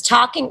just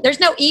talking. There's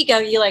no ego.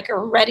 You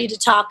are ready to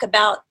talk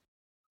about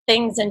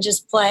things and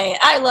just play.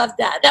 I love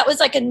that. That was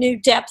like a new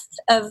depth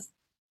of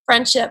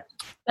friendship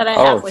that I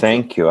have with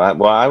thank you.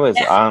 I was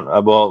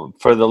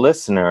for the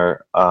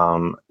listener,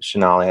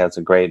 Shonali has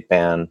a great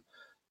band,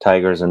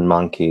 Tigers and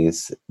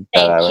Monkeys,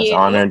 that I was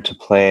honored to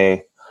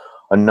play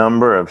a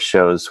number of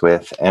shows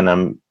with,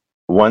 and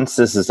once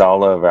this is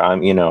all over, we're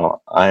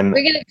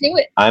gonna do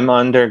it. I'm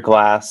under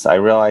glass. I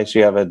realize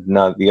you have a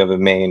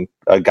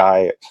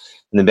guy in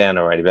the band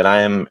already, but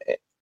I am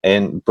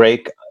in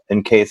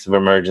case of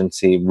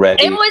emergency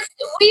ready.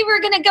 We were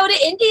gonna go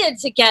to India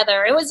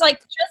together. It was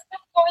just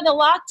before the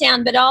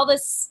lockdown, but all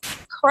this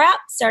crap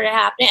started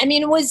happening. I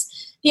mean,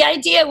 the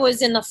idea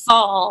was in the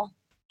fall.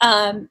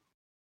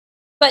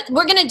 But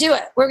we're going to do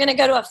it. We're going to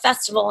go to a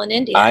festival in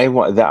India. I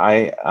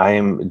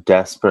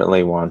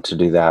desperately want to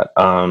do that.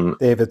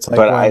 Dave, it's like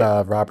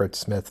when Robert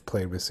Smith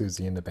played with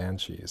Susie and the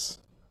Banshees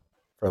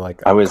for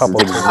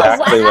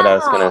exactly what I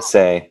was going to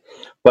say.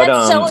 But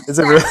that's so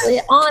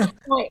exactly on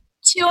point.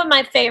 Two of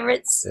my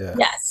favorites. Yeah.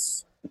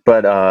 Yes.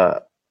 But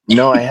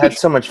no, I had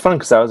so much fun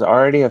because I was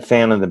already a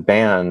fan of the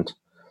band,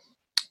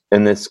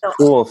 and this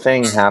cool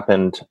thing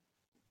happened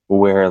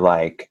where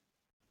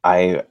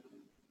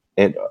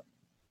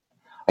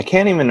I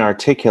can't even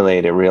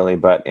articulate it really,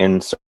 but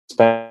in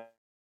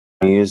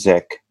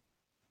music,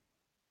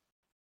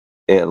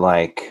 it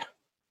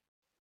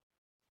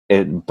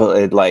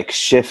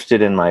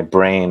shifted in my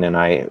brain, and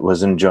I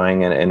was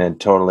enjoying it in a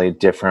totally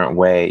different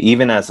way,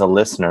 even as a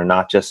listener,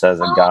 not just as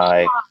a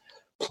guy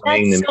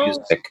playing the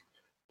music.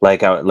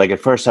 At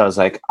first I was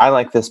like, I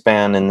like this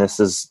band, and this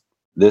is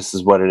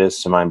what it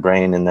is to my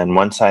brain. And then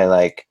once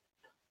I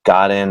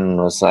got in and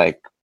was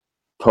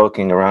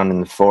poking around in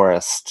the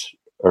forest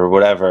or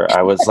whatever,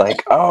 I was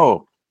like,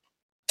 oh,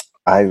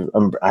 I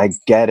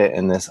get it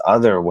in this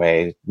other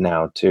way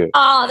now too.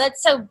 Oh,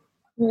 that's so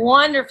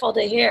wonderful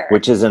to hear.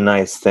 Which is a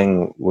nice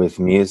thing with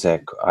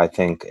music, I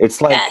think. It's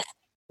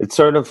it's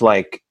sort of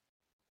not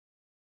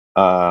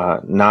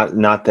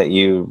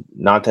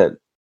that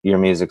your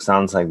music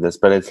sounds like this,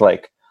 but it's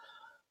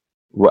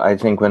I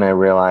think when I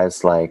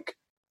realized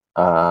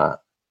the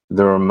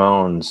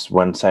Ramones,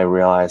 once I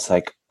realized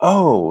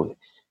oh,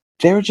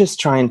 they're just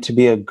trying to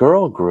be a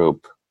girl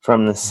group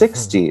from the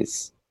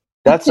 60s.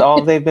 That's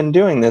all they've been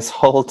doing this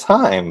whole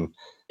time.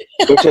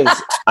 Which is,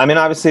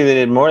 obviously they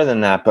did more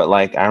than that, but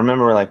I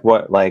remember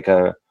what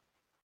a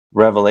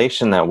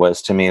revelation that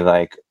was to me,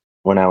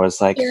 when I was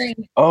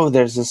oh,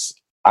 there's this,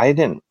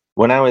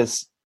 what I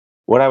was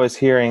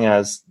hearing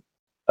as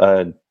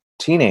a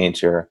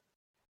teenager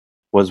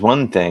was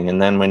one thing,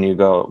 and then when you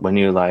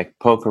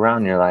poke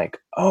around, you're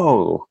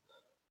oh,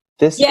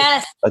 this is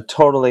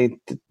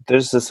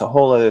there's this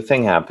whole other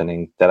thing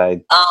happening that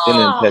I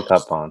didn't pick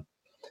up on.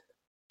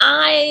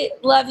 I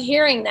love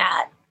hearing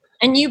that.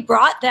 And you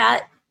brought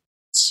that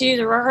to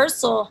the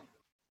rehearsal.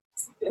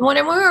 When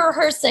we were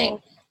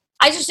rehearsing,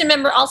 I just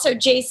remember also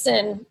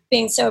Jason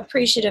being so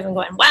appreciative and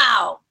going,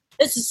 wow,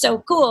 this is so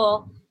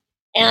cool.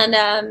 And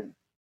the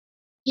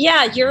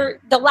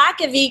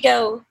lack of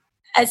ego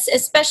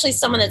especially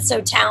someone that's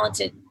so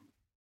talented.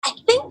 I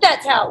think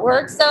that's how it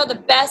works, though. The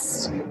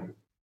best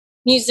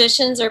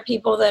musicians are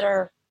people that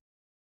are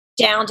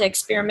down to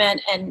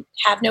experiment and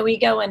have no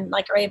ego and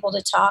like are able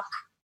to talk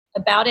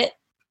about it.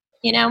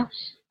 You know,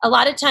 a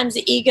lot of times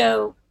the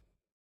ego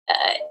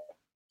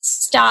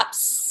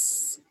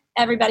stops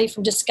everybody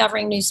from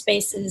discovering new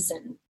spaces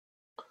and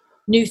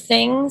new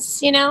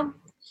things, you know?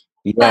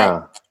 Yeah.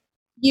 But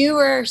you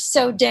were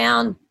so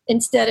down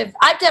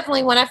I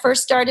definitely, when I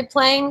first started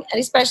playing, and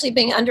especially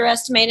being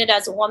underestimated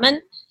as a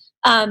woman,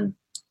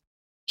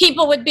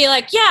 people would be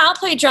like, yeah, I'll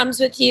play drums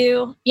with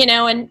you, you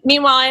know, and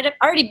meanwhile, I'd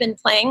already been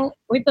playing.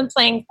 We've been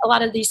playing a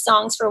lot of these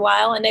songs for a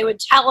while, and they would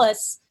tell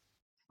us.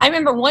 I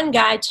remember one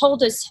guy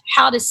told us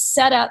how to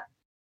set up.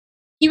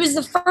 He was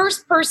the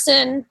first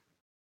person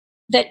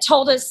that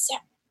told us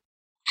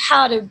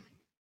how to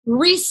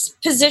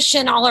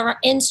reposition all of our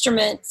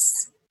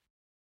instruments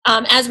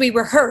as we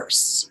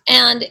rehearse.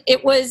 And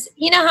it was,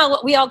 you know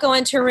how we all go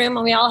into a room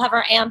and we all have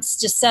our amps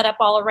just set up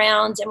all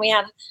around and we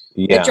have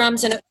the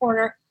drums in a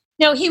corner.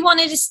 No, he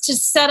wanted us to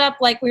set up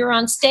like we were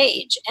on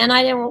stage. And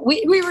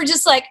we were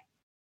just like,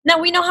 no,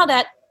 we know how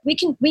that, we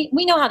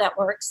know how that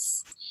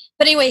works.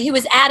 But anyway, he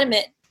was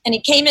adamant and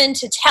he came in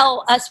to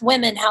tell us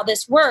women how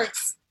this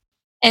works.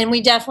 And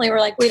we definitely were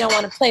like, we don't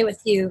want to play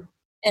with you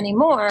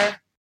anymore.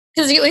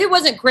 Because he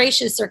wasn't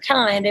gracious or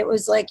kind. It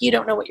was like, you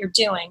don't know what you're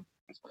doing.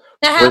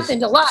 That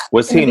happened a lot.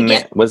 Was he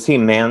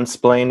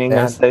mansplaining,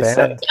 as they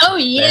say? Oh,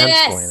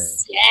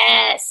 yes.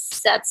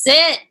 Yes, that's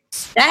it.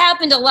 That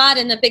happened a lot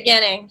in the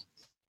beginning.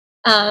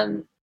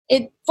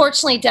 It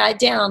fortunately died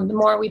down. The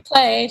more we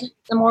played,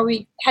 the more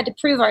we had to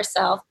prove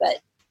ourselves.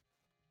 But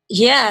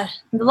yeah,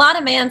 a lot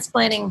of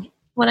mansplaining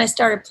when I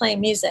started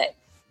playing music.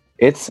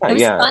 It was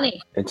funny.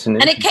 And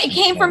it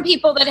came from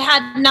people that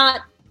had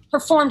not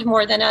performed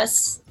more than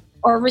us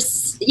or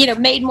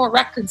made more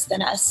records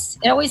than us.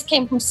 It always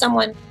came from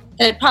someone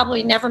that had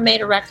probably never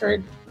made a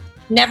record,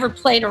 never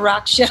played a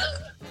rock show.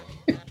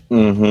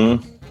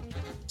 Mm-hmm.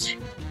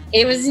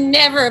 It was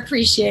never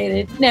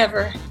appreciated.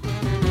 Never.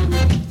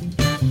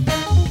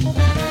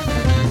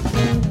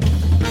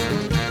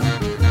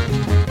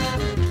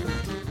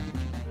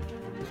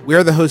 We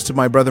are the hosts of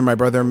My Brother,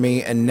 and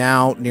Me, and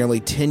now, nearly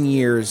 10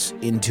 years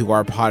into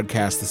our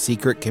podcast, the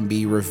secret can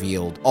be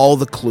revealed. All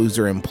the clues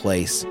are in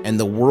place, and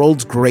the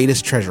world's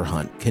greatest treasure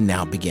hunt can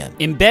now begin.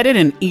 Embedded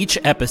in each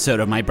episode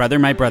of My Brother,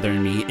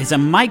 and Me is a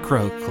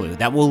micro clue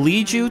that will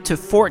lead you to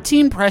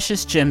 14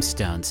 precious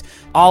gemstones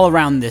all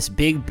around this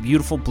big,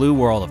 beautiful blue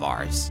world of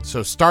ours.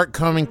 So start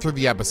combing through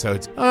the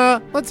episodes.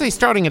 Let's say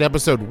starting at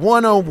episode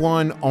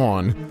 101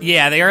 on.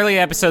 Yeah, the early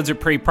episodes are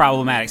pretty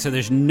problematic, so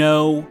there's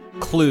no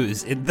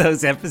clues in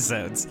those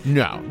episodes.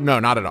 No,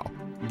 not at all.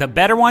 The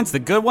better ones, the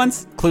good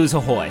ones, clues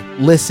ahoy.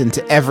 Listen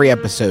to every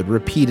episode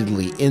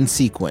repeatedly in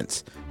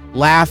sequence.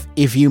 Laugh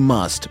if you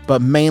must,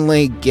 but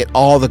mainly get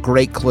all the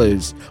great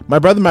clues. My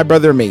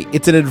Brother, and Me.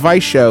 It's an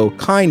advice show,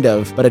 kind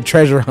of, but a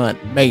treasure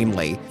hunt,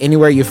 mainly.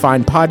 Anywhere you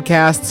find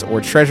podcasts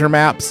or treasure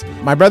maps,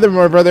 My Brother,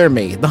 and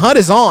Me. The hunt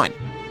is on.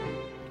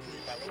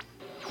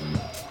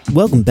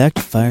 Welcome back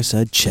to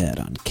Fireside Chat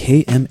on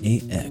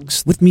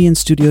KMAX. With me in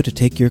studio to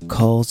take your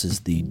calls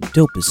is the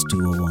dopest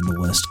duo on the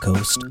West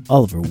Coast,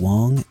 Oliver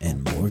Wong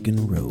and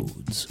Morgan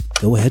Rhodes.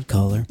 Go ahead,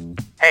 caller.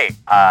 Hey,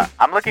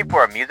 I'm looking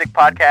for a music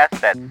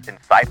podcast that's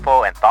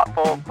insightful and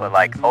thoughtful, but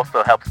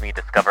also helps me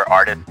discover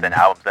artists and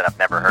albums that I've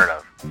never heard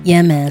of.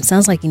 Yeah, man.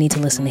 Sounds like you need to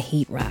listen to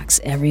Heat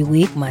Rocks. Every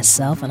week,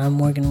 myself, and I'm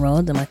Morgan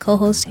Rhodes, and my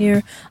co-host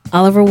here,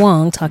 Oliver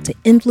Wong, talk to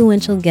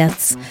influential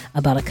guests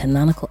about a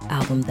canonical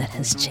album that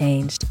has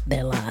changed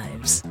their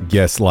lives.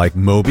 Guests like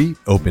Moby,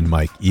 Open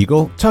Mike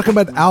Eagle, talk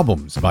about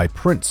albums by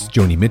Prince,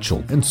 Joni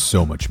Mitchell, and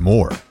so much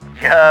more.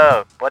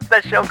 Yo, what's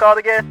that show called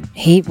again?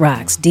 Heat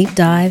Rocks, deep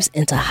dives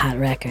into hot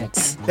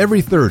records.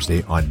 Every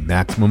Thursday on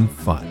Maximum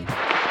Fun.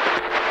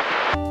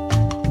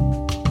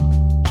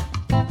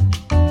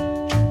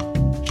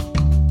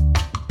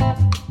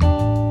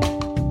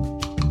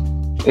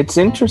 It's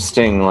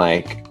interesting,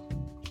 I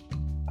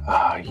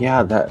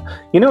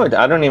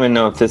don't even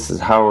know if this is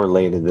how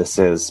related this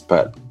is,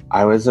 but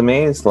I was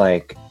amazed,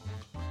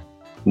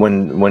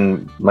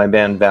 when my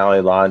band Valley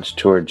Lodge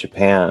toured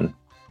Japan,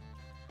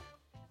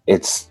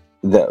 it's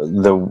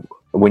the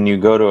when you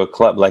go to a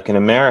club, like in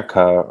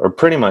America, or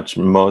pretty much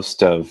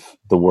most of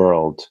the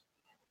world,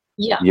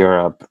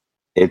 Europe,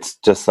 it's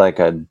just like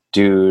a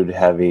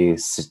dude-heavy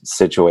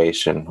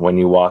situation when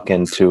you walk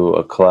into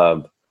a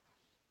club.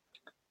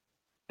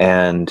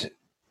 And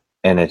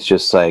it's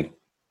just like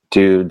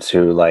dudes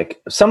who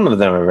some of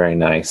them are very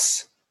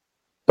nice,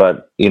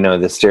 but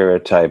the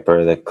stereotype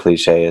or the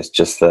cliche is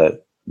just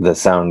the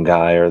sound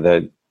guy or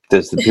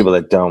there's the people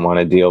that don't want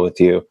to deal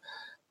with you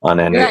on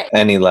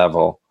any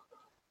level.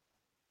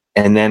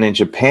 And then in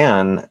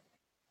Japan,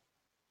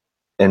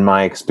 in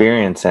my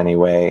experience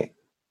anyway,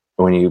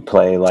 when you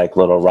play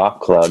little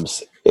rock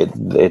clubs,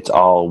 it's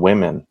all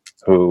women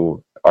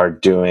who are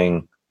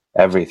doing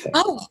everything.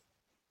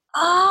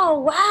 Oh,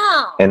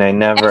 wow. And I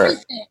never,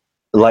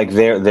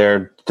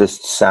 they're the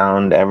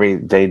sound,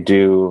 they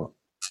do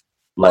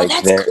Like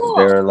that's cool.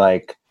 They're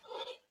like,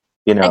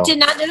 you know. I did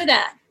not know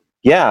that.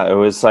 Yeah, it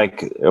was.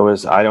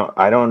 I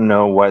don't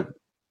know what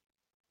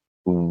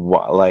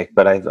like,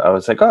 but I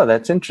was like, oh,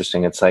 that's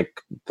interesting. It's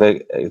like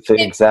the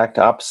exact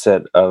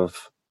opposite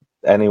of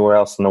anywhere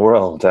else in the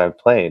world I've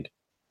played.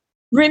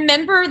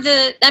 Remember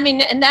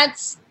and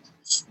that's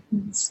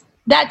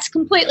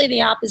completely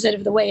the opposite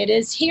of the way it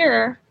is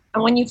here.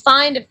 And when you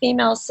find a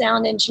female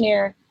sound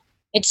engineer,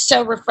 it's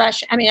so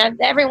refreshing. I mean,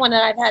 everyone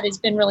that I've had has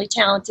been really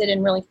talented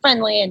and really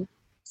friendly and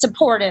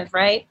supportive,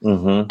 right?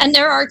 Mm-hmm. And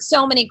there are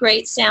so many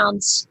great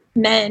sounds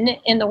men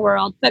in the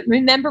world. But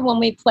remember when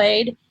we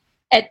played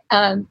at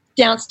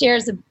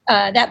downstairs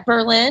that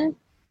Berlin,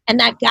 and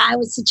that guy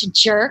was such a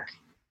jerk,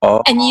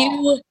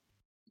 and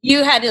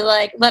you had to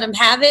like let him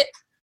have it.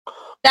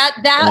 That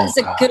is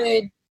a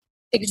good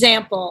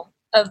example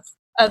of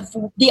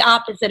the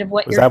opposite of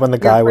what was that when the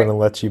guy wouldn't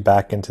let you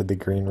back into the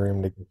green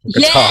room to get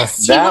the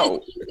guitar?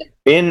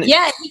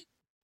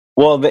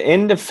 Well,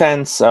 in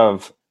defense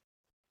of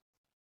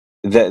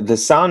the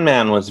sound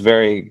man was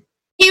very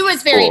he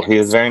was very cool. nice. He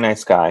was a very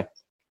nice guy.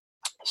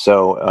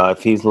 So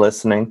if he's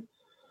listening,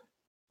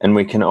 and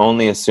we can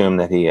only assume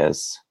that he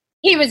is,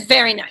 he was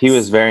very nice. He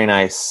was very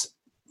nice,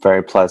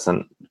 very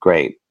pleasant,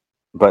 great.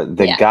 But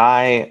the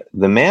guy,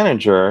 the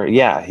manager,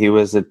 he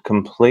was a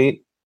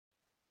complete,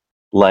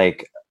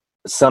 like,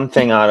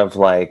 something out of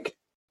like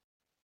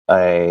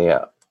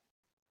a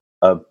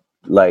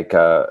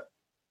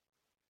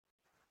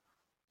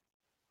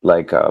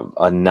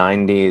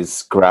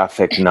 90s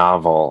graphic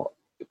novel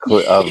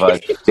of a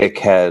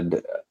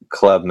dickhead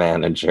club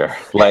manager,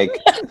 like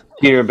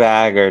Peter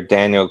Bagg or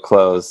Daniel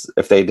Close.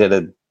 If they did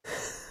a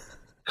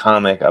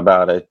comic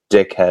about a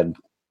dickhead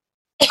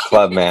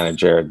club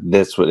manager,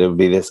 it would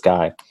be this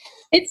guy.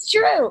 It's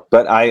true.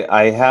 But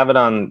I have it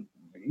on,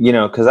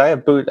 because I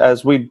have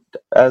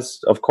as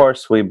of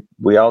course we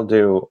all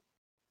do.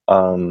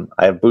 I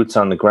have boots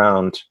on the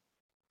ground,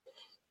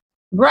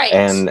 right?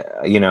 And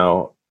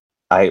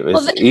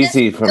it's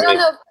easy for me.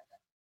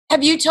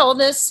 Have you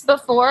told us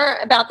before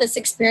about this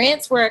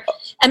experience where,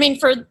 I mean,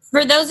 for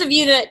those of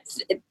you that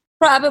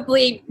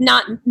probably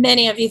not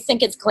many of you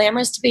think it's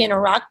glamorous to be in a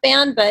rock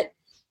band, but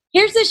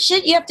here's the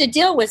shit you have to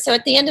deal with. So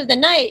at the end of the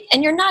night,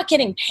 and you're not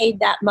getting paid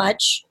that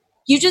much,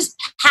 you just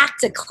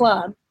packed a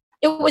club.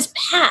 It was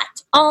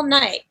packed all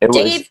night.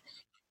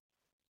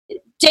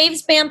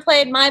 Dave's band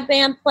played, my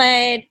band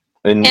played.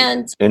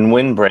 And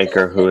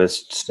Windbreaker, who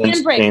has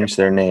since changed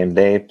their name,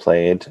 they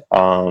played.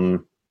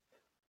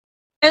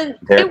 And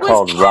they're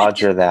called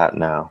Roger That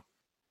now.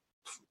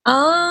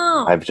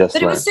 Oh, I've just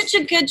learned. It was such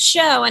a good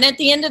show, and at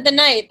the end of the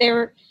night,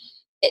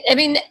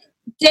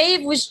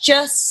 Dave was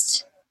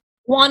just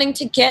wanting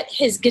to get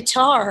his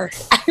guitar.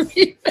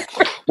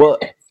 Well,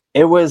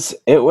 it was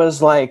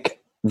like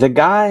the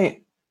guy.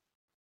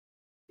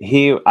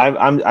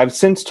 I've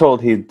since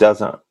told he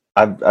doesn't.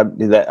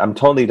 I'm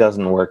told he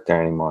doesn't work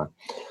there anymore.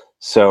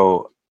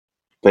 So,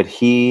 but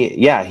he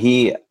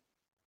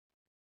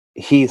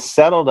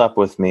settled up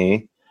with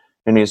me.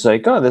 And he's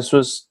like, oh, this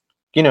was,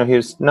 he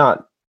was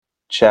not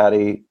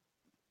chatty,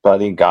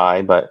 buddy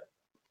guy, but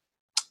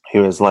he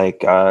was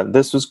like,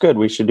 this was good.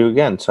 We should do it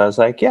again. So I was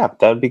like, yeah,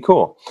 that would be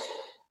cool.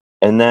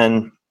 And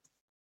then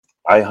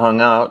I hung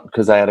out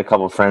because I had a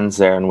couple friends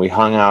there, and we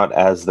hung out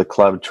as the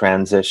club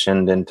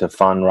transitioned into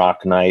fun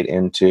rock night,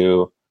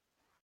 into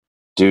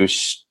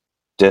douche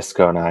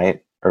disco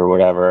night or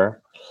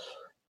whatever.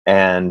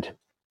 And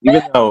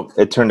even though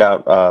it turned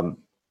out,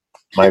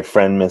 my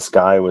friend Miss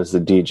Guy was the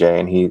DJ,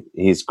 and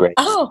he's great.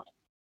 Oh,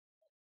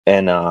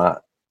 and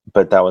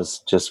but that was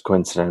just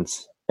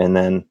coincidence. And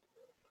then,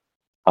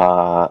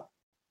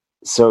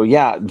 so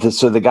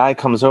the guy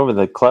comes over,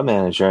 the club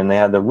manager, and they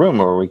had the room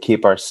where we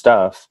keep our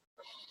stuff.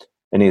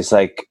 And he's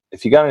like,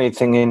 "If you got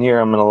anything in here,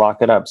 I'm gonna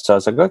lock it up." So I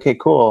was like, "Okay,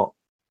 cool."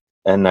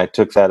 And I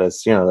took that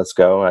as let's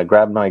go. I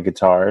grabbed my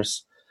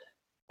guitars,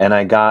 and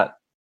I got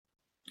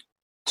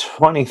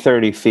 20,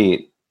 30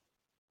 feet.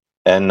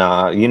 And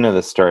you know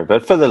the story,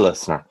 but for the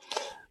listener,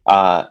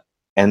 and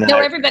then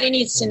everybody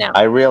needs to know.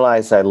 I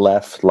realized I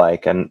left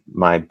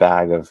my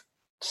bag of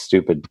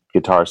stupid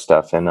guitar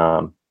stuff in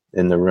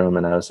the room,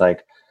 and I was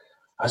like,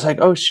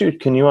 oh shoot,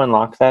 can you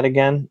unlock that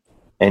again?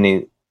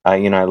 And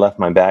I left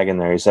my bag in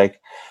there. He's like,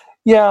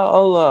 yeah,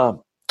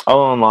 I'll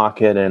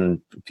unlock it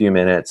in a few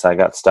minutes. I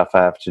got stuff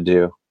I have to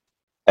do.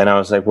 And I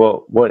was like,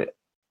 well, what?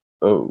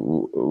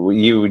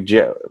 We were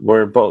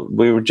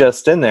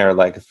just in there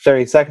like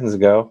 30 seconds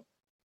ago.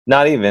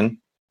 Not even.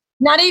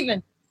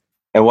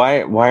 And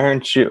why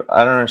aren't you?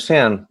 I don't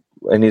understand.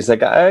 And he's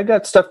like, I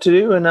got stuff to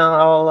do, and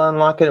I'll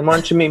unlock it. Why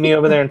don't you meet me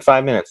over there in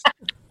 5 minutes?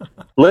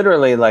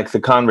 Literally, like,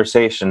 the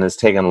conversation has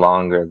taken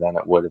longer than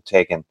it would have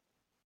taken.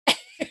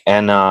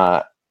 And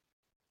I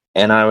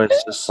was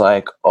just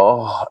like,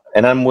 oh.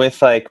 And I'm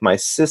with, like, my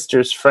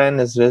sister's friend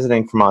is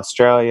visiting from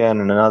Australia, and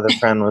another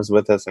friend was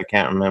with us. I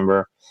can't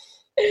remember.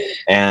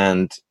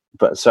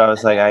 So I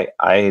was like,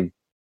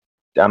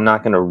 I'm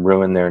not going to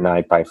ruin their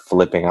night by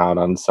flipping out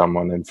on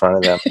someone in front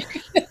of them.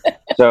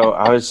 So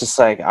I was just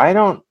like, I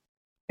don't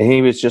And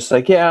he was just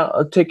like, yeah,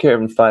 I'll take care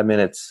of it in 5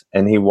 minutes.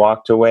 And he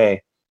walked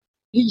away.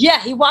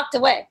 Yeah, he walked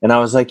away. And I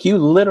was like, you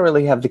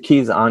literally have the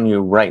keys on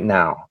you right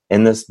now.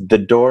 And the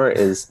door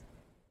is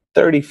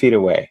 30 feet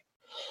away.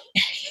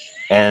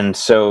 And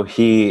so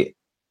he's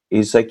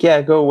like,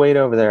 yeah, go wait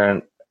over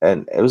there.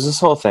 And it was this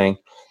whole thing.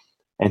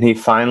 And he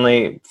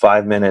finally,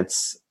 5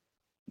 minutes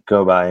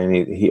go by, and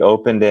he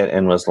opened it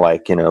and was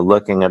like,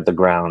 looking at the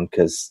ground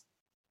because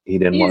he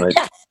didn't want to.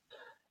 Yeah.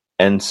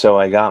 And so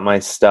I got my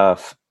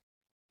stuff,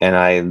 and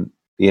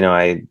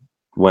I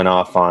went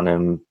off on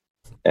him.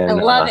 And, I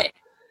love it.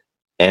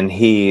 And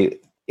he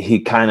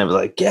kind of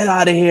like, get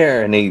out of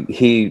here. And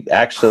he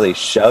actually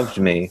shoved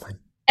me.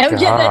 Oh,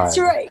 yeah, that's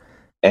right.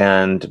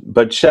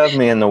 But shoved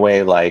me in the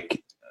way,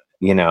 like,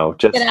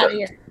 just get out of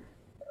here.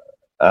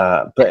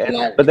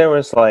 But there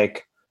was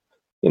like,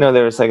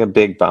 there was like a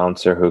big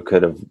bouncer who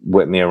could have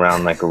whipped me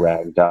around like a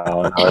rag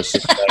doll. And I was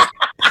just like,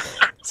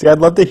 see, I'd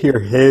love to hear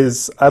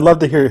his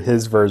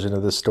version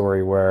of the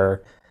story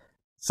where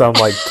some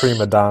like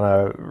prima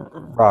donna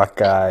rock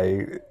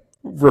guy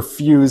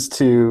refused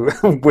to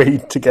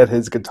wait to get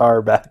his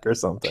guitar back or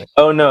something.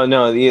 Oh no!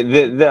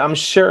 I'm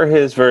sure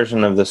his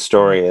version of the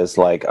story is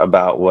like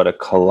about what a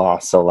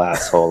colossal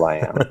asshole I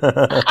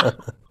am.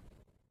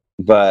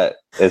 But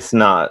it's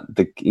not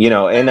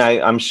and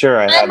I'm sure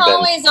I'm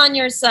always on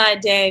your side,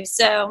 Dave.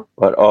 So,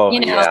 but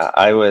yeah,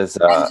 I was.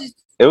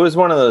 It was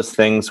one of those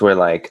things where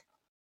like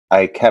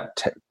I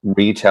kept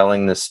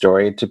retelling the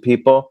story to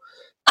people,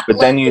 but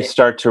then you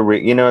start to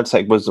it's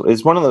like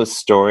it's one of those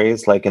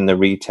stories like in the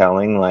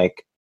retelling,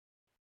 like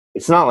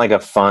it's not like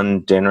a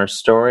fun dinner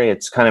story.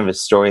 It's kind of a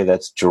story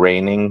that's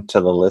draining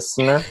to the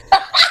listener.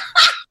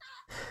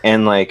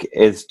 And like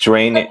it's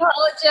draining. I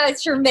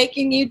apologize for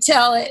making you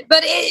tell it,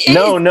 but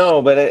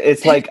but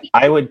it's like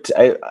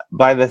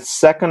by the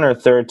second or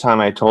third time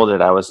I told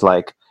it, I was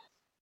like,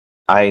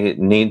 I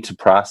need to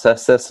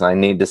process this and I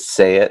need to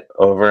say it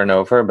over and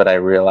over. But I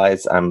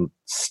realize I'm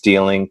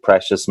stealing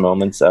precious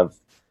moments of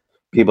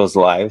people's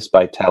lives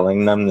by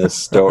telling them this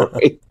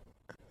story.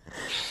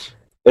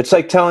 It's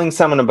like telling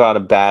someone about a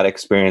bad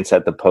experience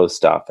at the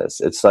post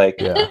office. It's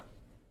like,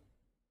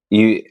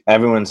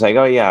 everyone's like,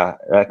 oh yeah,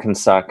 that can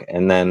suck.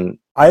 And then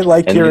I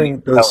like hearing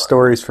those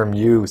stories from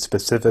you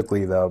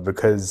specifically though,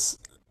 because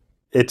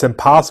it's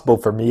impossible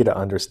for me to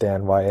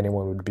understand why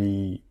anyone would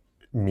be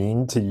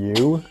mean to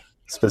you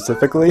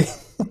specifically.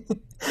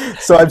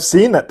 So I've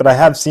seen that, but I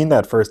have seen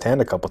that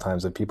firsthand a couple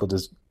times that people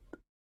just.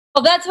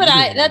 Well, that's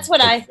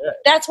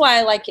why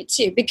I like it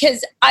too,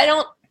 because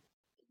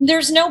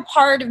there's no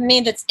part of me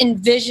that's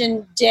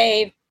envisioned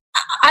Dave.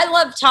 I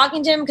love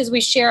talking to him because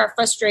we share our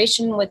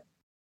frustration with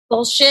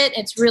bullshit.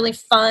 It's really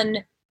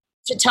fun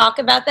to talk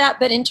about that.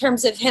 But in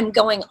terms of him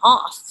going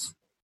off,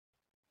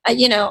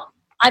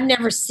 I've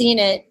never seen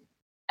it.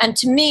 And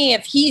to me,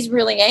 if he's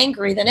really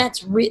angry, then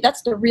that's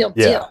the real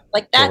deal.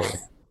 Like that's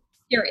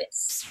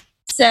serious.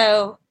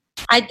 So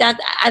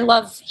I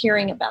love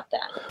hearing about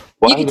that.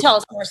 Well, you can tell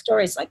us more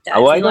stories like that.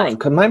 Oh, I don't.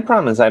 Cause my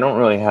problem is I don't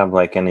really have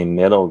like any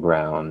middle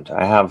ground.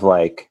 I have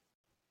like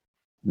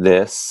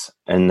this,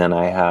 and then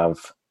I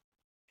have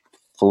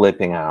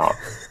flipping out.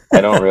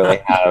 I don't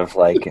really have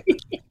like.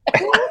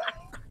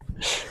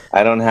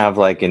 I don't have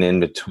like an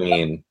in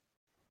between.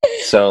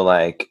 So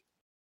like.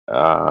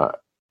 No,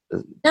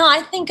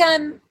 I think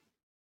I'm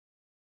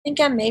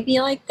maybe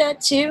like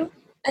that too.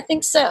 I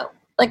think so.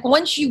 Like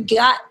once you've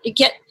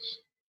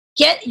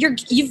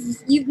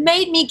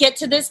made me get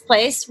to this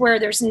place where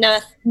there's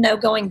no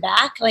going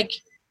back. Like,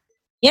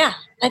 yeah,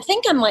 I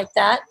think I'm like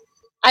that.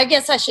 I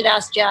guess I should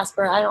ask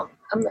Jasper.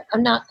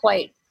 I'm not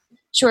quite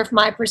sure if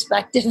my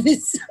perspective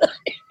is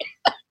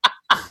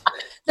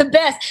the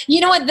best.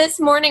 You know what? This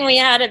morning we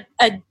had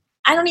I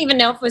don't even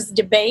know if it was a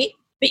debate,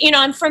 but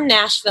I'm from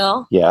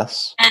Nashville.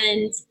 Yes.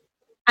 And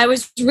I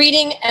was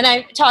reading, and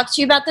I talked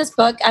to you about this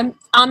book. I'm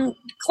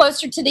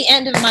closer to the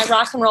end of my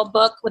rock and roll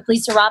book with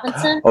Lisa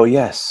Robinson. Oh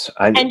yes,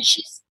 and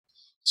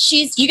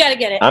she's you got to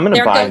get it. I'm going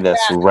to buy this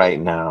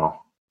right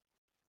now.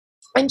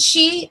 And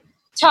she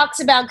talks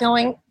about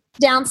going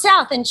down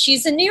south, and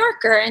she's a New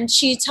Yorker, and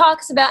she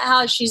talks about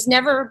how she's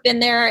never been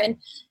there, and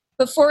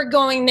before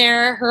going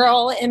there, her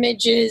whole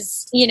image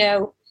is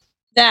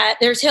that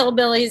there's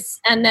hillbillies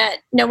and that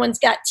no one's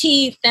got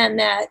teeth and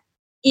that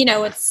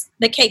it's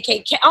the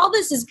KKK. All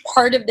this is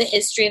part of the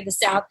history of the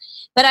South.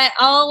 But I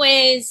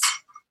always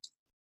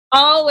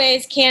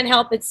can't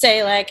help but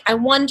say, like, I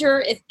wonder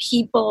if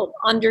people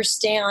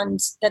understand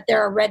that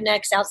there are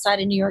rednecks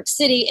outside of New York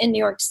City and New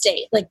York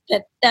State. Like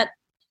that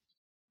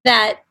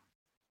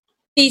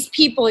these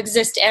people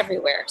exist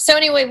everywhere. So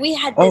anyway, we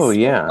had this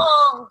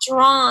long,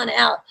 drawn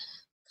out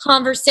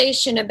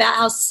conversation about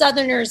how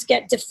Southerners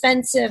get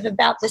defensive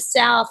about the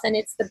South, and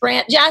it's the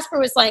brand. Jasper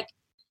was like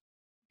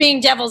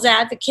being devil's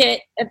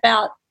advocate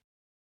about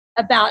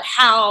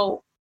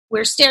how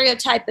we're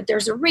stereotyped, but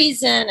there's a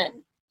reason,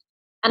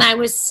 and I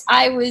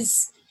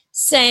was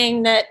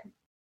saying that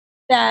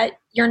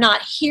you're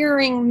not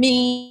hearing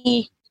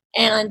me,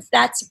 and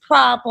that's a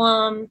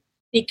problem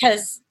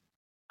because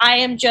I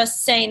am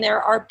just saying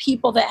there are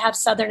people that have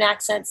Southern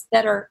accents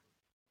that are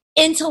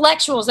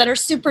intellectuals that are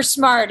super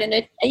smart.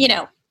 And,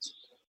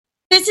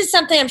 this is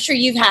something I'm sure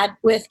you've had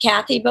with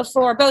Kathy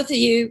before. Both of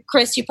you,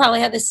 Chris, you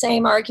probably had the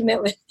same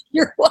argument with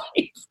your wife.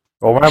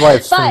 Well, my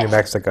wife's from New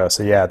Mexico,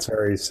 so yeah, it's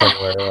very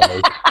similar.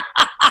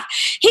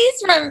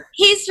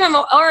 He's from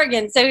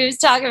Oregon, so he was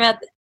talking about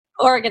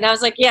Oregon. I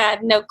was like, yeah, I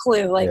have no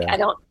clue.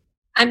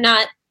 I'm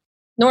not,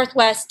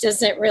 Northwest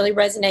doesn't really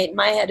resonate in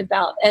my head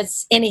about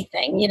as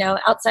anything,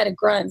 outside of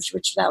grunge,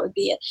 which that would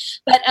be it.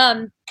 But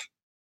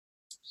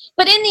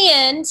in the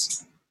end,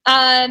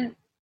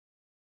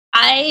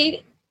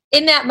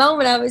 in that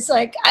moment, I was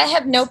like, I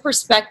have no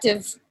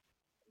perspective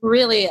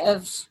really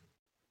of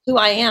who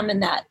I am in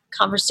that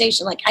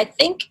conversation. Like, I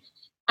think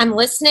I'm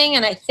listening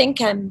and I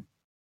think I'm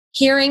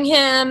hearing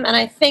him and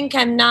I think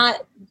I'm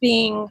not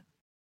being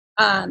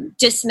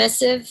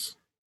dismissive,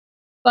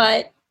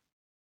 but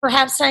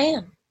perhaps I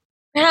am.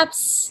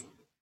 Perhaps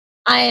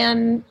I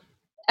am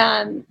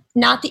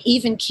not the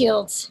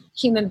even-keeled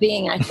human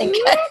being I think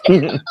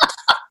I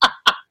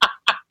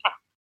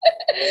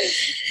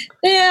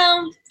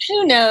Yeah,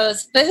 who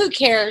knows? But who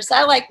cares?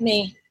 I like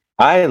me.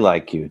 I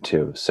like you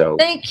too. So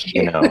thank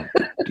you.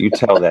 You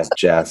tell that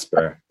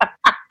Jasper.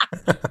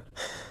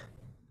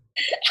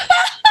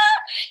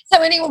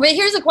 So anyway, but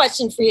here's a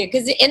question for you,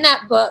 because in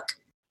that book,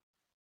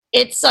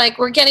 it's like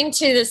we're getting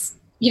to this.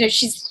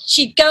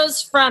 She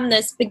goes from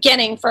this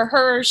beginning. For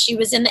her, she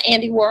was in the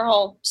Andy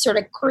Warhol sort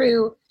of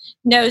crew,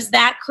 knows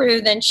that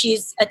crew. Then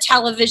she's a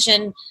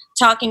television,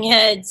 Talking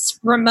Heads,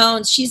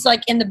 Ramones. She's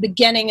like in the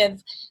beginning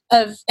of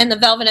and the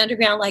Velvet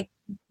Underground, like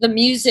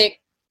the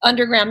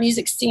underground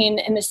music scene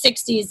in the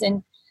 60s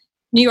in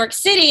New York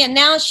City. And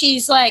now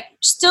she's like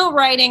still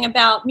writing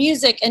about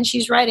music, and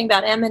she's writing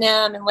about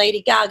Eminem and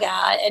Lady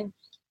Gaga. And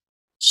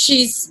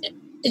she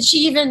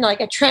even like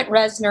a Trent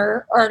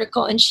Reznor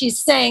article, and she's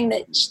saying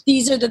that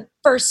these are the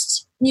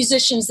first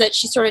musicians that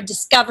she sort of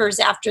discovers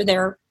after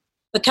they're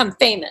become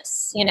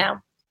famous,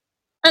 And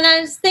I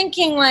was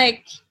thinking,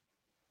 like,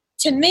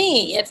 to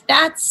me, if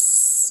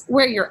that's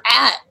where you're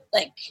at,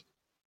 like,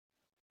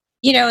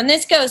 and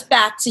this goes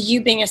back to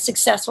you being a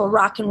successful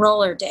rock and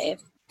roller,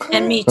 Dave,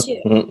 and me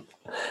too.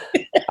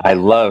 I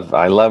love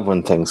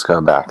when things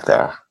go back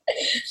there.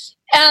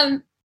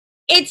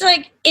 It's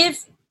like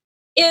if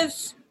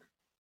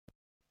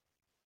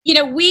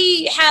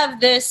we have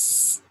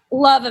this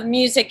love of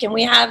music, and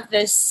we have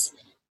this,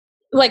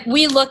 like,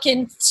 we look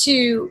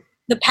into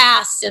the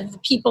past of the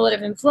people that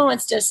have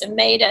influenced us and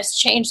made us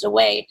change the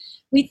way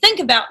we think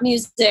about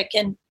music,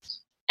 and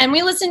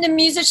we listen to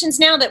musicians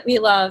now that we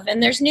love,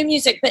 and there's new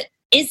music, but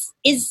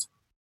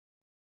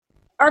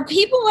are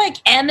people like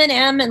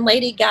Eminem and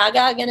Lady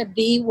Gaga going to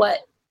be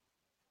what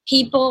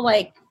people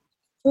like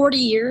 40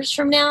 years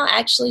from now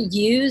actually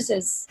use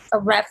as a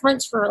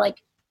reference for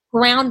like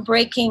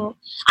groundbreaking?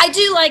 I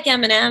do like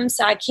Eminem,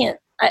 so I can't,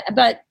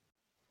 but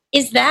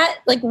is that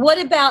like, what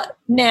about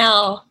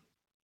now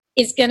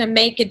is going to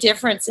make a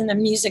difference in the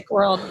music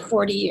world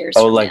 40 years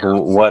from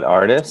now? What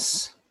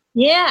artists?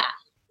 Yeah.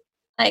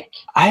 Like,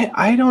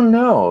 I don't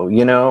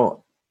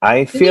know.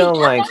 I feel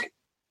like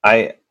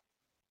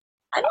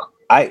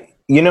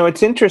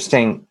it's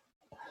interesting.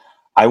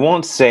 I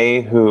won't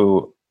say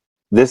who.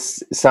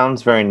 This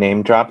sounds very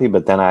name droppy,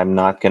 but then I'm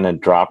not going to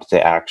drop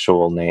the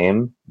actual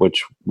name,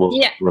 which will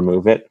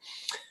remove it.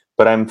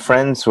 But I'm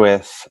friends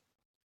with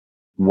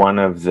one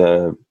of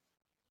the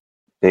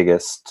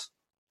biggest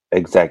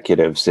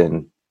executives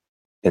in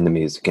the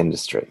music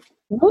industry.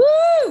 Woo!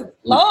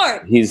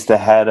 Lord. He's the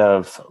head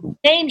of...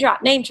 Name drop.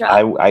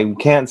 I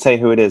can't say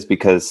who it is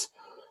because...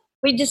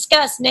 We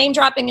discussed name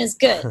dropping is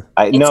good.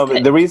 No,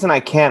 but the reason I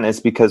can't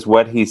is because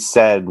what he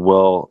said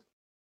will...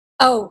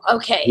 Oh,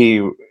 okay.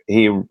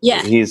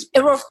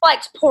 It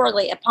reflects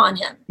poorly upon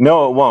him.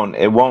 No, it won't.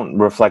 It won't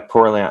reflect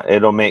poorly.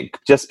 It'll make...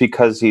 Just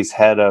because he's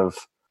head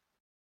of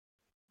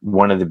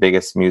one of the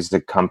biggest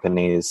music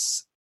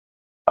companies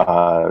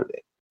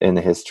in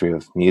the history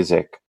of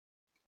music.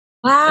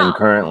 Wow. And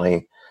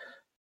currently...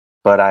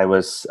 But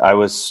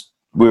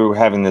we were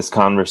having this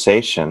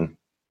conversation,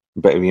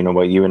 but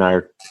what you and I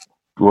are,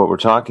 what we're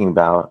talking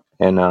about.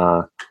 And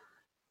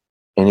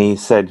he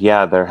said,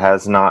 yeah,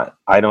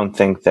 I don't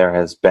think there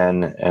has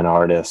been an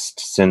artist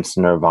since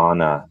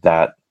Nirvana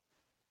that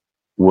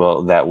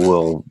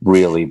will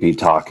really be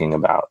talking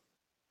about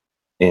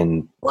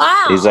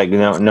wow. He's like,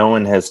 no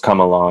one has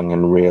come along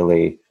and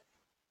really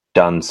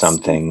done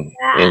something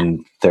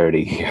in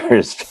 30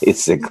 years,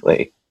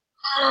 basically.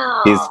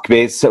 Wow.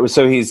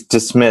 He's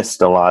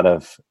dismissed a lot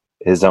of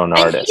his own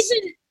artists.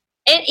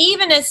 And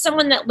even as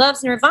someone that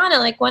loves Nirvana,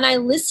 like when I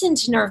listen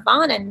to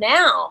Nirvana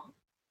now,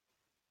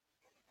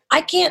 I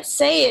can't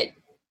say it.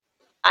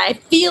 I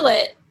feel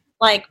it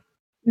like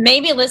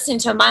maybe listening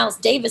to a Miles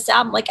Davis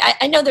album. Like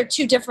I know they're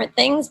two different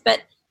things,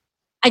 but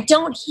I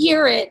don't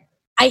hear it.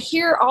 I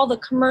hear all the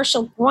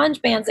commercial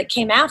grunge bands that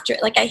came after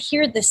it. Like I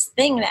hear this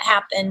thing that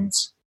happened.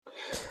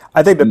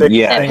 I think the big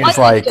thing is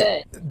like,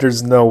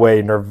 there's no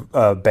way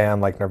a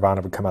band like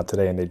Nirvana would come out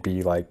today and they'd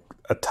be like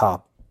a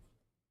top,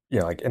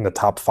 like in the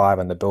top 5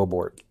 on the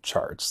Billboard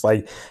charts.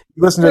 Like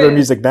you listen to their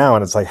music now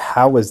and it's like,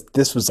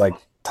 this was like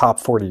top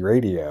 40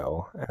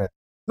 radio.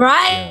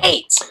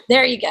 Right.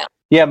 There you go.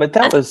 Yeah, but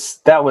that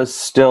was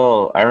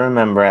still, I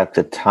remember at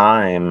the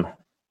time,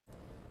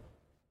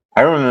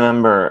 I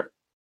remember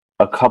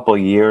a couple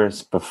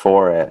years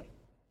before it,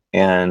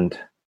 and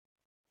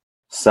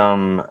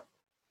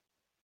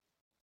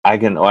I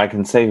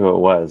can say who it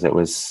was. It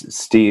was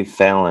Steve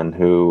Fallon,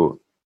 who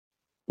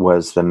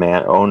was the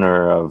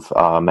owner of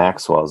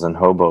Maxwell's in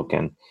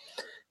Hoboken.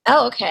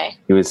 Oh, okay.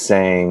 He was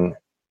saying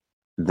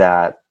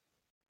that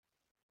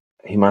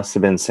he must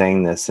have been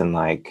saying this in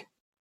like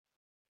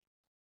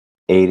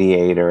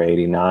 88 or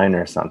 89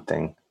 or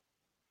something.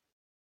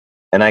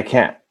 And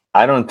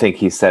I don't think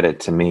he said it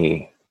to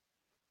me,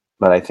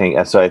 but I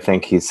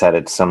think he said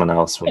it to someone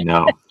else we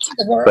know.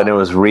 But it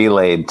was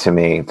relayed to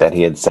me that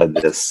he had said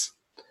this.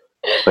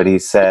 But he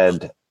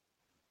said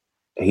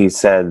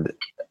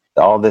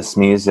all this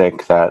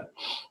music that,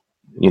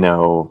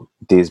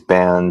 these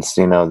bands,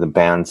 the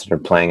bands that are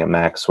playing at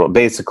Maxwell,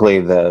 basically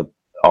the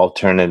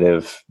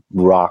alternative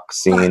rock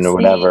scene or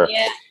whatever.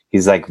 Yeah.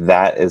 He's like,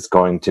 that is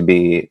going to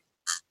be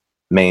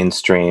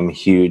mainstream,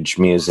 huge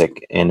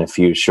music in a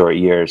few short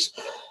years.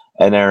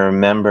 And I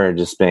remember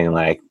just being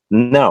like,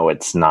 no,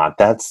 it's not.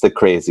 That's the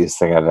craziest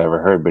thing I've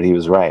ever heard. But he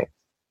was right.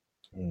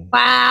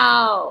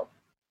 Wow.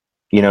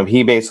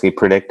 He basically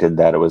predicted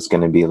that it was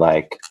going to be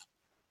like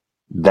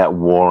that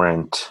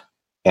Warrant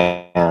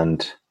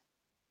and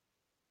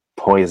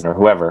Poison or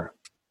whoever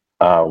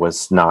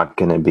was not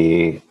going to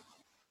be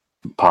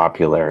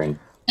popular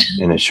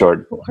in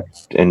short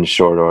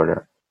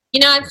order.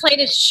 I played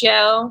a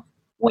show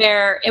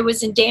where it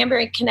was in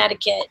Danbury,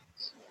 Connecticut,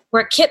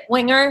 where Kip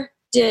Winger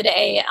did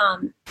a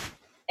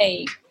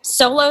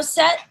solo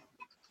set,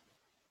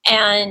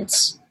 and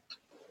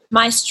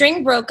my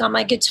string broke on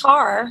my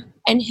guitar,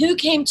 and who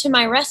came to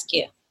my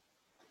rescue?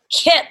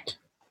 Kip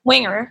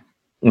Winger.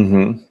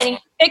 Mm-hmm. And he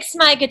fixed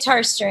my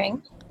guitar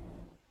string,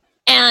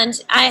 and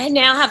I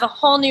now have a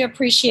whole new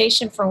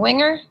appreciation for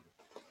Winger.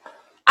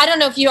 I don't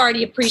know if you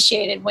already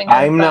appreciated Winger.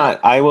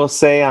 I will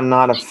say I'm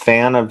not a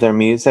fan of their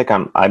music.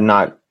 I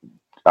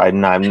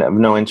have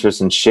no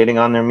interest in shitting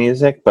on their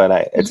music,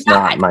 but it's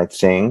not my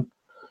thing.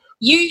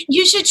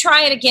 You should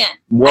try it again.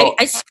 Well,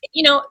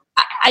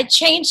 I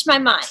changed my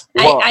mind.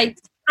 Well,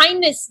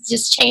 kindness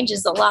just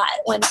changes a lot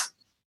when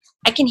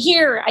I can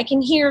hear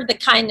the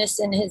kindness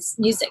in his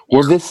music now.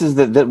 Well, this is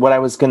what I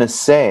was going to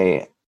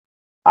say.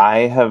 I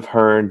have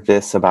heard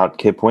this about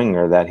Kip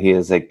Winger, that he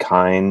is a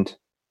kind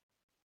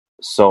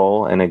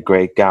soul and a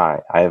great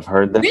guy. I have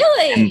heard that.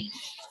 Really?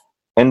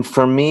 And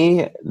for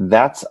me,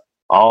 that's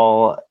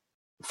all.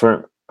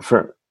 For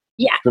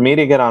me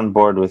to get on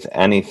board with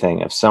anything,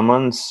 if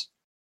someone's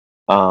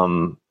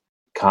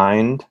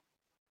kind,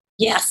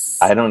 yes,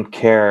 I don't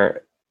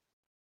care.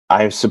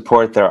 I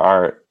support their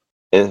art.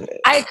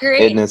 I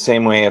agree. In the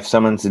same way, if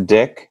someone's a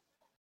dick,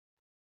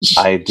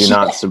 I do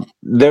not.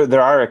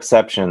 There are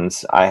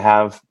exceptions. I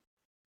have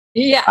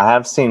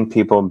seen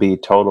people be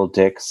total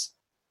dicks,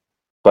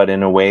 but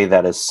in a way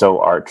that is so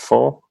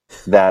artful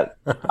that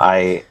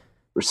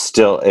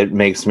it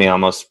makes me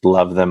almost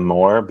love them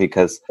more,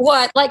 because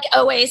what, like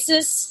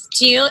Oasis?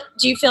 Do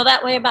you feel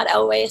that way about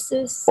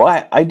Oasis?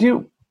 Well, I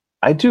do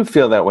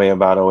feel that way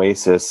about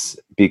Oasis,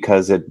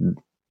 because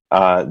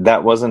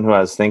that wasn't who I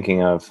was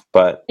thinking of,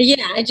 but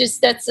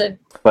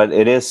but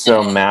it is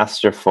so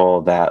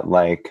masterful that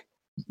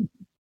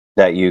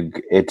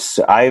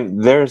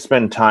there's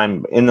been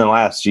time in the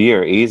last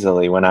year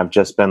easily when I've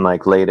just been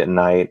like late at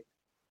night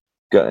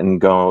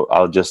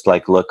I'll just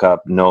like look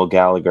up Noel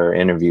Gallagher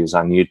interviews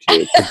on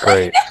YouTube.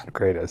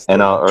 Greatest.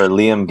 And I'll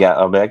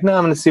be like, no,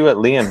 I'm going to see what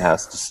Liam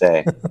has to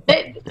say.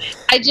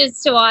 I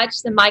just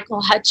watched the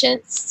Michael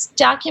Hutchence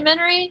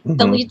documentary,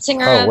 the lead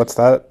singer. Oh, what's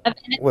that?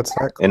 What's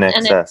that? In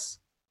Excess.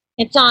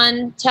 It's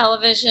on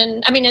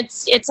television. I mean,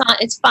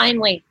 it's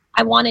finally.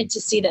 I wanted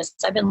to see this.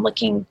 I've been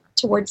looking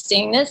towards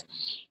seeing this,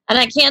 and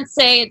I can't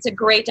say it's a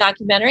great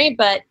documentary,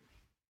 but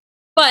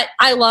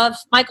I love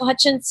Michael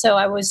Hutchence, so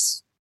I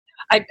was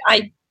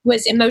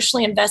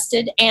emotionally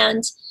invested.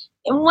 And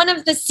in one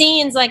of the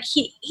scenes, like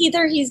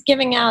he's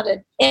giving out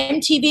an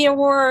MTV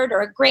award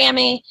or a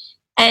Grammy,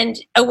 and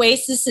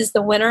Oasis is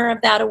the winner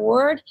of that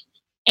award.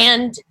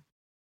 And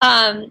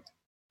I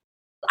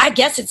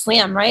guess it's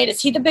Liam, right?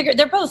 Is he the bigger?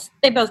 They both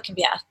can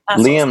be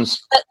assholes.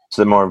 Liam's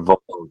the more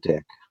vocal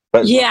dick.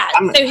 But yeah,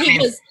 so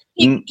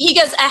he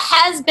goes, a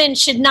has-been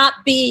should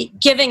not be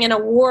giving an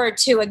award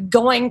to a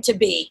going to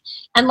be,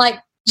 and like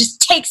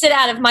just takes it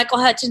out of Michael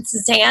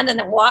Hutchence's hand and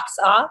then walks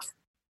off.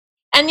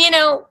 And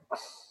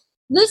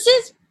this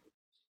is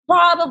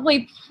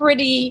probably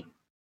pretty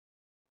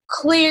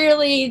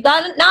clearly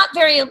not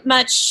very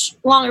much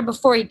longer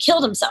before he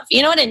killed himself.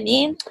 You know what I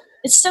mean?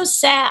 It's so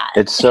sad.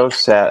 It's so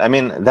sad. I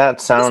mean, that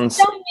sounds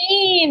so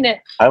mean.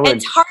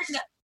 It's hard.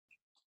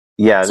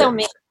 Yeah, so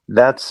mean.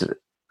 That's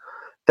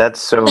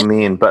so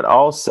mean, but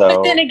also.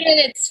 But then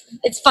again,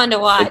 it's fun to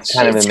watch. It's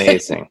kind of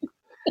amazing.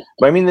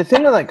 But I mean, the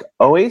thing with like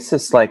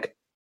Oasis, like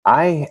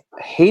I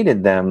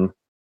hated them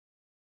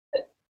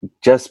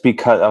just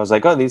because I was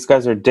like, oh, these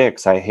guys are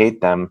dicks. I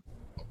hate them.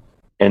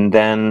 And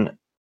then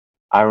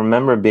I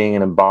remember being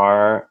in a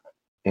bar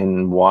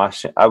in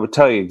Washington. I would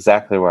tell you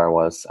exactly where I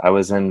was. I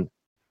was in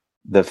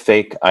the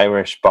fake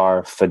Irish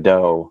bar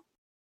Fido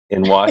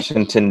in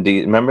Washington,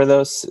 D. Remember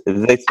those?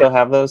 Do they still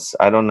have those?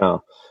 I don't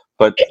know.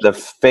 But the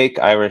fake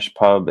Irish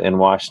pub in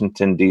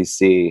Washington,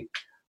 D.C.,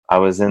 I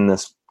was in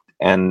this,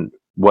 and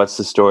What's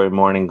the Story?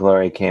 Morning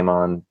Glory came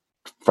on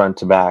front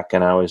to back,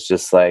 and I was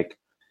just like,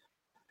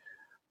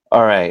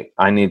 all right,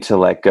 I need to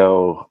let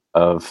go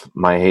of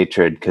my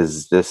hatred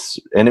because this,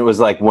 and it was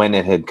like when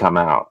it had come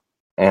out,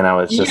 and I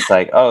was just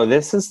like, oh,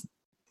 this is,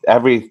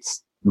 every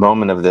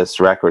moment of this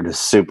record is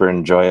super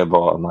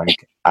enjoyable. I'm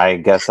like, I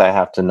guess I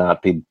have to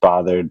not be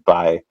bothered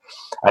by,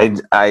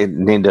 I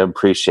need to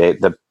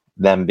appreciate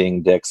them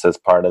being dicks as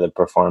part of the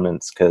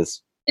performance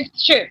because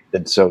it's true.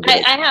 It's so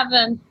good.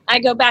 I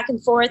go back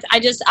and forth.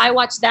 I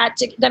watch that.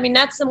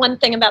 That's the one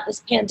thing about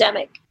this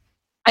pandemic.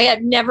 I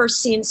had never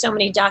seen so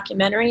many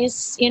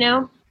documentaries,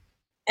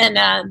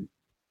 and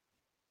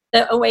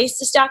the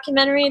Oasis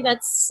documentary.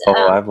 That's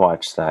I've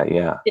watched that.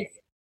 Yeah,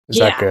 is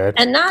that good?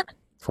 And not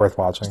worth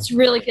watching. It's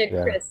really good,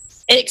 yeah.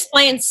 Chris. It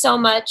explains so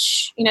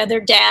much.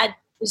 Their dad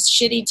was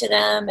shitty to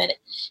them, and it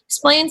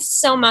explains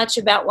so much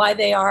about why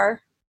they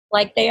are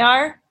like they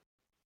are,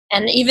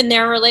 and even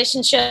their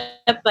relationship.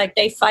 Like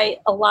they fight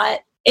a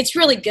lot. It's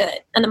really good,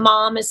 and the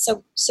mom is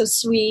so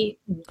sweet.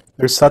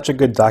 There's such a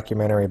good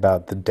documentary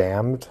about The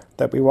Damned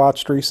that we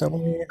watched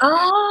recently.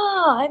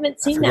 Oh, I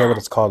haven't seen that. I forget what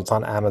it's called. It's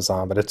on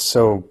Amazon, but it's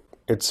so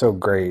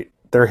great.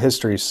 Their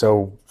history is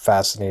so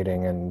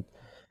fascinating, and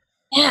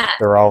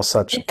they're all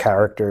such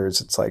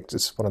characters. It's like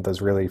just one of those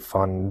really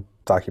fun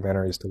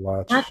documentaries to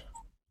watch.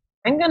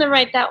 I'm gonna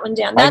write that one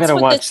down. I gotta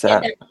watch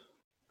that.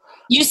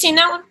 You seen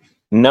that one?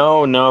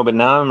 No, but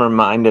now I'm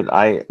reminded.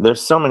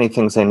 There's so many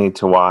things I need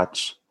to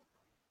watch.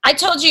 I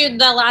told you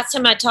the last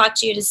time I talked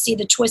to you to see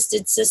the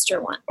Twisted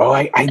Sister one. Oh,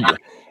 I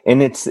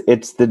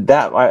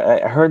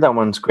heard that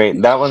one's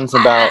great. That one's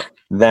about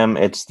them.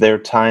 It's their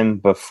time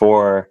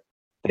before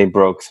they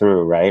broke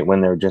through, right?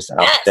 When they were just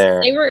out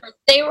there.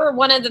 They were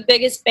one of the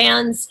biggest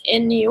bands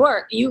in New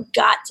York. You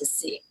got to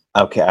see.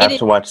 Okay, I have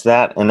to watch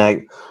that. And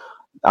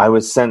I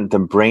was sent the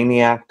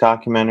Brainiac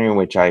documentary,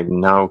 which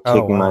I'm now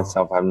kicking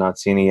myself. I've not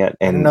seen it yet.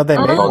 And I didn't know they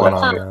made one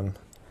on them.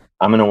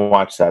 I'm gonna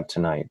watch that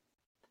tonight.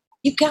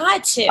 You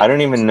got to. I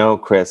don't even know,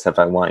 Chris, if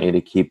I want you to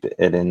keep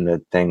it in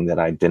the thing that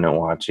I didn't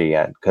watch it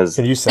yet. Because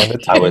can you send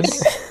it to me?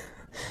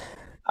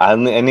 I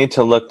need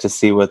to look to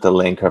see what the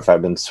link, or if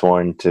I've been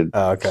sworn to.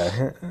 Oh,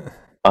 okay.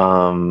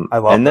 I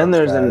love. And then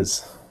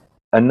there's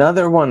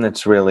another one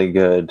that's really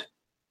good.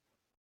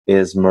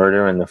 Is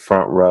Murder in the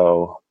Front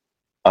Row,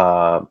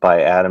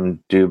 by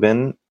Adam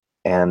Dubin,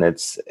 and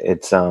it's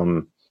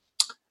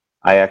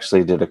I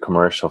actually did a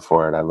commercial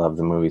for it. I love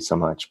the movie so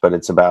much, but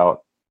it's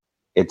about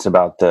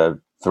the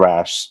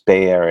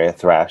Bay Area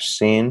thrash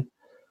scene.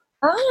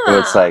 So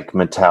it's like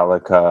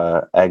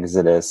Metallica,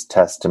 Exodus,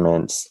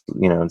 Testament,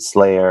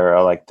 Slayer,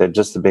 or like the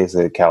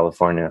basically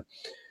California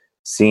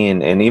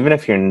scene. And even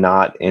if you're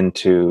not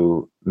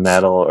into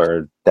metal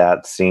or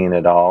that scene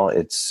at all,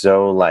 it's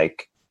so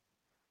like,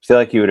 I feel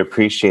like you would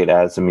appreciate it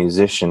as a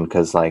musician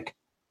because like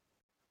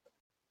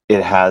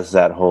it has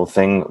that whole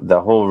thing.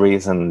 The whole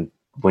reason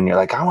when you're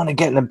like, I want to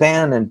get in a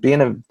band and be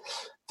in a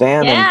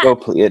band and go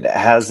play,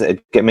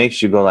 it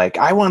makes you go like,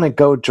 I want to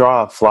go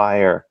draw a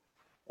flyer.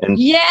 And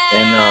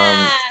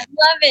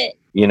love it.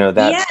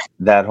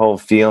 That whole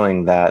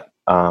feeling that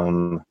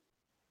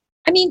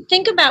I mean,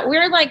 think about,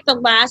 we're like the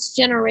last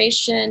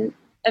generation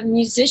of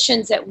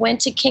musicians that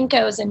went to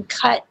Kinko's and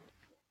cut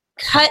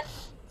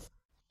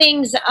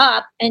things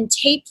up and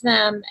taped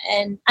them.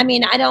 And I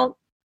mean, I don't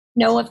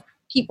know if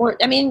people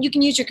you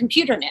can use your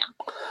computer now,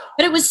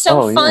 but it was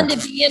so fun to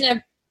be in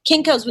a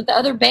Kinko's with the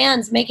other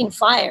bands making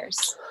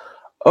flyers.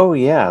 Oh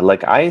yeah.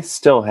 Like I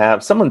still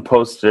have, someone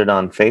posted it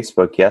on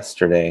Facebook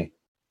yesterday.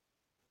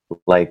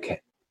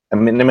 Like,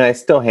 I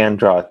still hand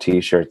draw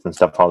t-shirts and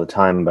stuff all the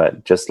time,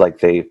 but just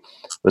like it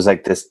was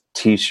like this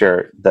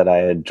t-shirt that I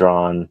had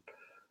drawn.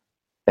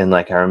 And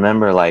like, I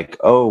remember like,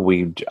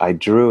 I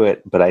drew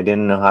it, but I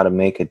didn't know how to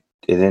make it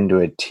into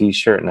a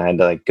t-shirt. And I had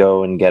to like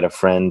go and get a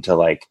friend to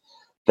like,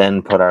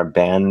 then put our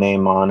band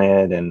name on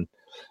it. And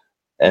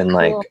cool.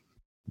 Like,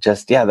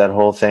 just, that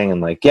whole thing. And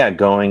like,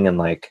 going and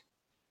like,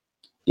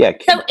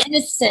 so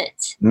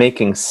innocent.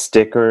 Making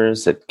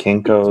stickers at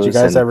Kinko's. Did you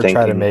guys ever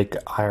try to make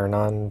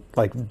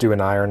do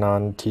an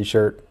iron-on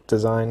t-shirt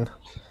design?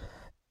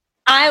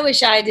 I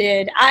wish I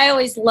did. I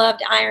always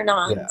loved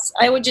iron-ons.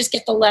 Yeah. I would just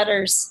get the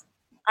letters.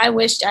 I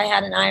wished I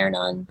had an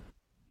iron-on.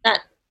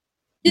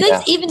 They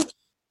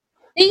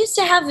used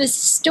to have this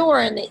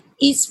store in the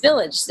East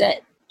Village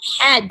that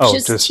had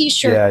just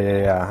t-shirts.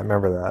 Yeah. I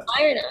remember that.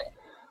 Iron-on.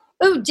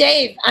 Oh,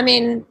 Dave. I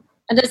mean,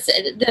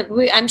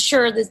 I'm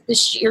sure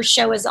your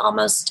show is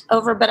almost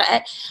over, but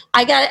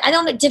I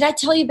don't know. Did I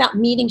tell you about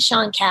meeting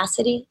Sean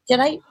Cassidy? Did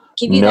I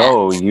give you that?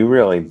 No, you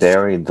really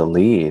buried the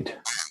lead.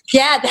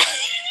 Yeah.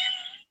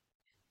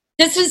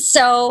 This is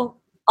so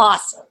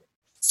awesome.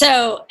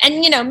 So,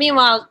 and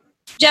meanwhile,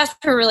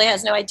 Jasper really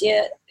has no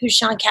idea who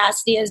Sean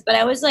Cassidy is, but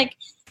I was like,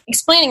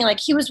 explaining, like,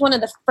 he was one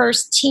of the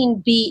first Teen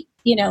Beat,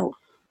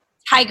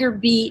 Tiger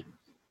Beat,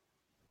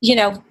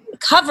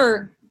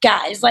 cover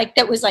guys. Like,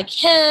 that was like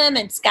him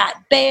and Scott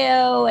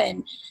Baio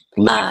and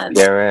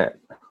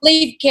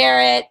Leif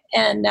Garrett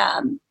and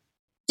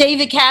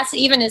David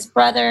Cassidy, even his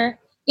brother.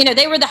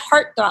 They were the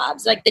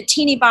heartthrobs, like the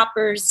teeny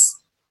boppers.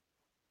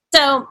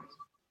 So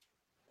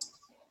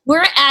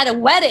we're at a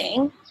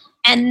wedding,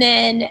 and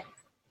then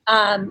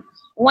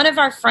one of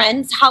our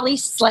friends, Holly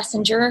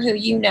Schlesinger, who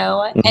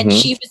and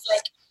she was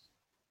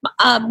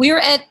like,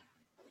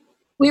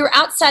 we were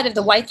outside of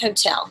the Wythe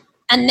Hotel,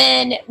 and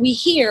then we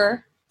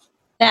hear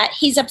that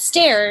he's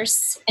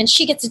upstairs, and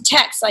she gets a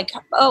text like,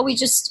 "Oh,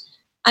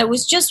 I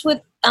was just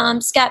with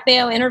Scott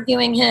Baio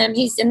interviewing him.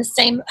 He's in the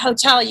same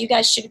hotel. You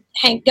guys should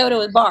go to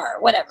a bar,"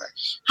 or whatever.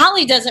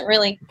 Holly doesn't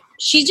really.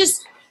 She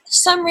just, for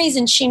some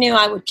reason, she knew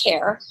I would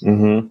care.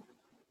 Mm-hmm.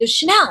 It was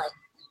Shonali.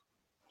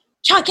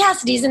 Shaun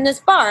Cassidy's in this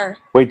bar.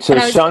 Wait, so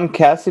Shaun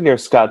Cassidy or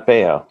Scott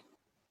Baio?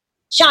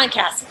 Shaun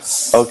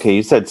Cassidy. Okay,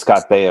 you said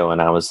Scott Baio,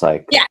 and I was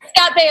like... Yeah,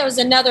 Scott Baio is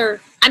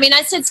another... I mean,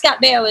 I said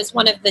Scott Baio is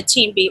one of the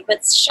Teen Beat,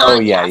 but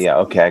Shaun Cassidy. Yeah,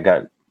 okay, I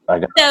got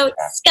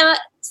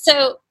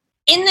So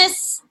in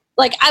this,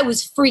 like, I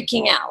was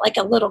freaking out like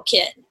a little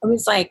kid. I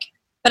was like,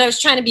 but I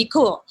was trying to be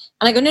cool.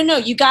 And I go, no,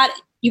 you got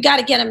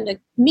to get him to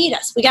meet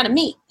us. We got to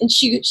meet. And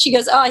she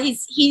goes, oh,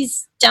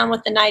 he's done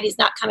with the night. He's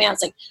not coming out.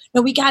 It's like,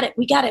 no, we got to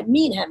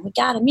meet him. We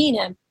got to meet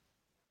him.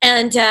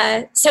 And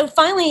so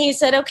finally he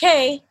said,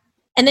 okay.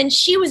 And then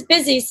she was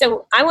busy.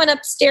 So I went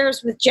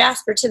upstairs with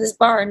Jasper to this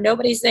bar, and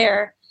nobody's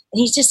there. And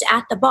he's just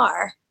at the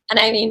bar. And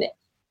I mean,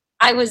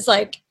 I was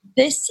like,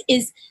 this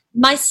is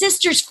my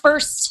sister's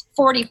first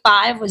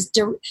 45 was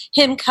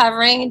him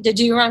covering "Da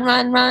Do Run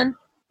Run Run."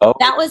 Oh,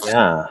 that was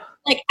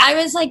like, I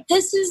was like,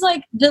 this is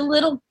like the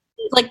little,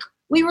 like,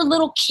 we were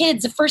little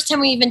kids. The first time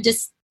we even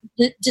just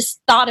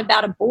thought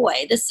about a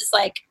boy. This is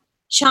like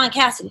Shaun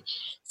Cassidy.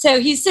 So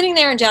he's sitting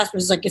there, and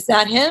Jasper's like, is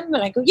that him?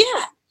 And I go,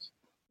 yeah.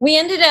 We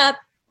ended up,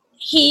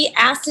 he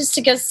asked us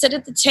to go sit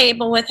at the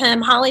table with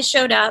him. Holly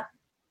showed up.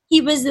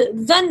 He was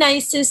the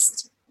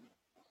nicest.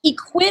 He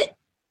quit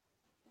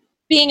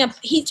being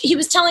he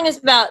was telling us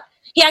about,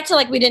 he acted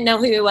like we didn't know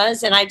who he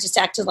was, and I just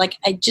acted like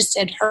I just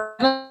had heard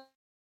him.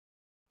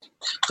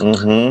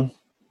 Mm-hmm.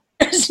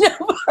 There's no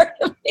part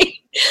of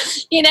me.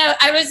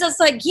 I was just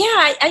like,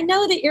 yeah, I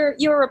know that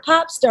you're a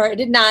pop star.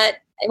 I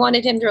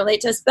wanted him to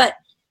relate to us, but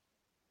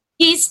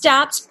he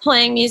stopped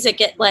playing music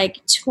at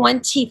like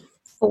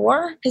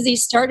 24 because he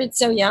started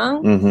so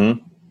young.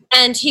 Mm-hmm.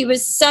 And he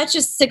was such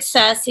a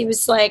success. He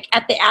was like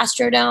at the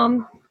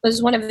Astrodome,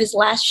 was one of his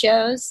last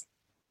shows.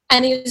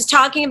 And he was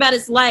talking about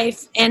his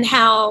life and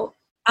how,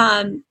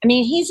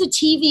 he's a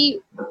TV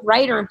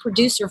writer and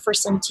producer for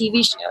some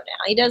TV show now.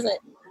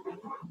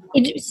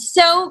 It's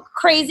so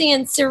crazy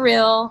and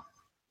surreal.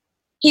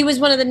 He was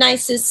one of the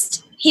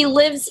nicest. He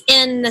lives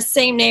in the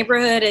same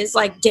neighborhood as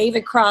like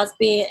David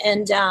Crosby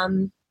and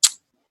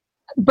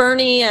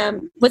Bernie.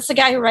 What's the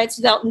guy who writes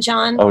with Elton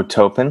John? Oh,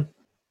 Taupin?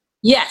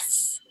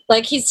 Yes.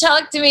 Like, he's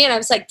talking to me, and I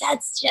was like,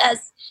 that's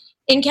just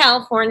in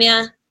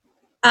California.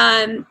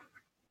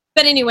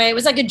 But anyway, it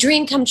was like a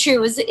dream come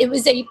true. It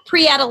was a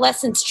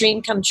pre-adolescence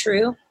dream come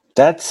true.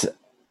 That's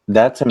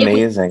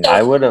amazing. So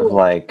I would have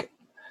cool.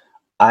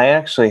 I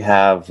actually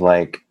have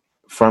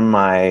from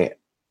my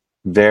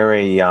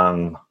very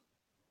young,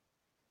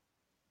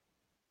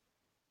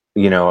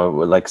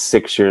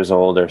 6 years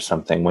old or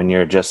something, when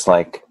you're just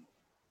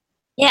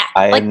yeah,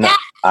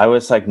 I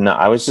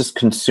was just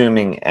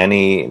consuming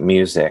any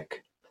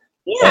music.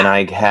 Yeah. And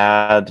I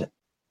had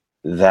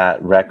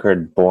that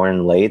record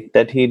Born Late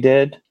that he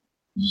did.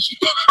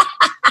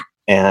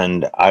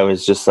 And I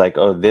was just like,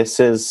 oh, this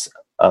is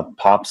a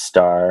pop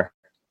star.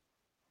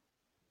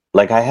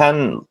 I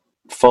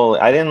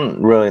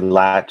didn't really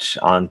latch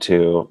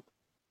onto,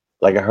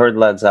 I heard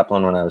Led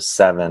Zeppelin when I was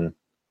 7.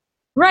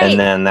 Right. And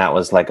then that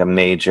was a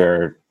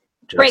major,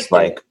 just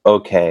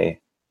okay,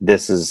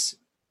 this is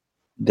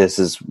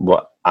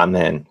what I'm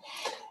in.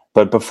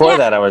 But before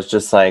that, I was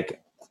just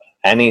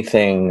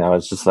anything, I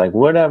was just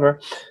whatever.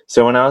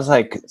 So when I was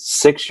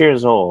 6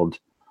 years old,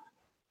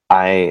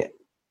 I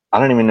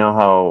don't even know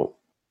how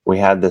we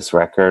had this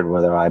record,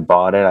 whether I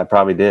bought it. I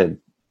probably did.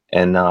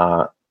 And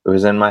it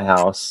was in my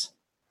house.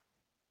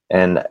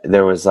 And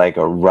there was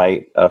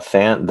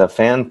the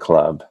fan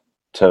club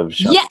to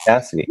Shaun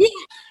Cassidy. Yeah.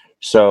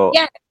 So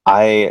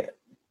I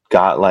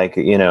got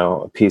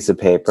a piece of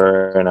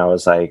paper, and I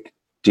was like,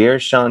 "Dear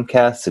Shaun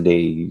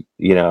Cassidy,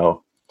 Are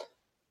you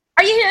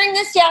hearing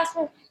this,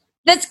 Jasper?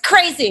 That's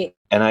crazy."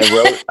 And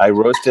I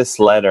wrote this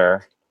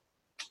letter,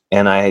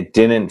 and I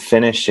didn't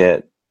finish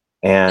it.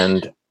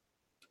 And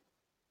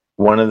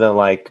one of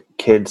the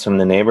kids from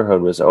the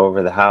neighborhood was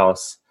over the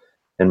house,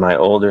 and my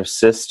older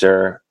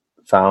sister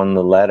found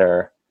the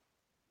letter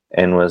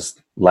and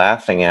was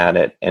laughing at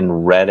it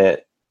and read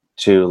it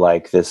to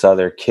this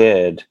other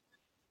kid,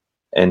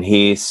 and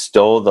he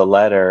stole the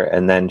letter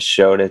and then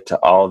showed it to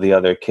all the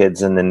other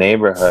kids in the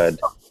neighborhood.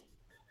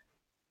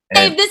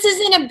 Dave, this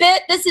isn't a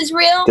bit. This is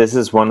real. This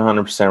is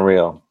 100%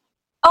 real.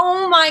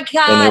 Oh my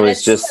God. And it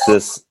was just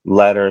this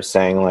letter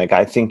saying, like,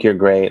 I think you're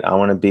great. I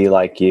want to be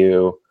like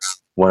you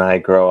when I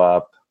grow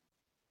up.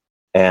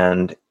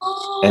 And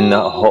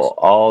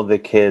all the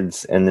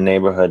kids in the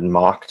neighborhood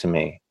mocked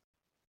me.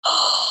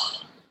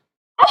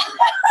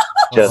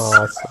 Just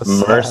so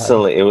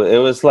mercilessly. It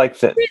was like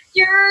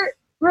your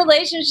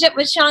relationship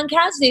with Sean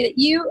Cassidy.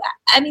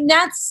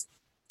 That's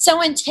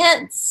so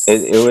intense.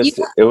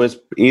 It was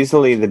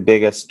easily the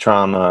biggest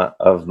trauma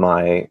of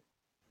my,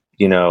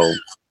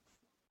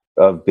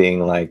 of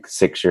being like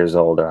 6 years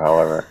old or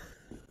however.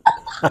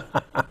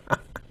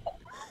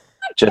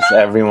 Just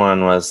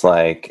everyone was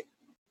like,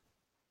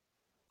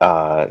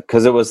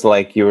 because it was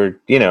like you were,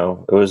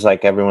 it was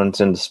like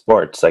everyone's into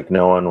sports. Like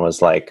no one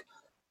was like,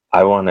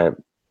 I want to.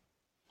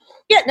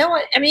 Yeah, no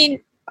one. I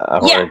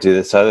want to do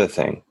this other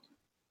thing.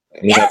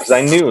 Because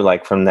I knew,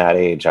 like from that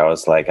age, I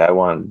was like, I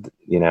want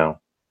to.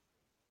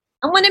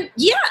 I want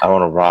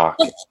to rock.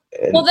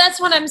 Well, that's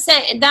what I'm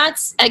saying.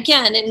 That's,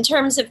 again, in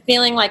terms of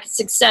feeling like a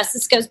success,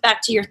 this goes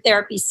back to your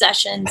therapy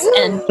sessions.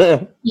 And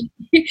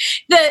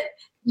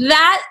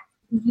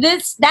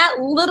that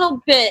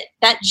little bit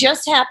that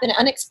just happened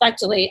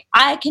unexpectedly,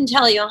 I can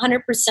tell you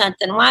 100% that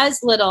when I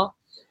was little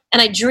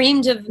and I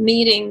dreamed of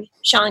meeting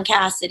Sean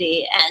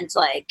Cassidy and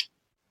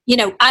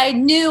I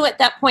knew at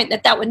that point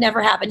that would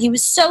never happen. He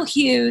was so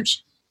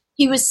huge.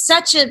 He was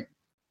such a,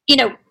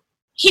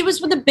 he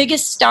was one of the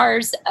biggest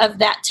stars of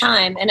that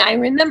time. And I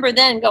remember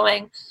then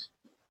going,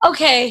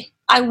 okay,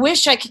 I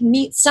wish I could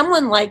meet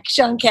someone like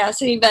Sean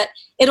Cassidy, but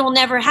it'll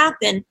never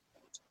happen.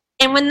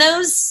 And when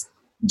those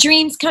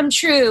dreams come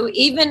true,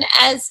 even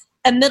as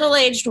a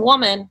middle-aged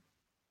woman,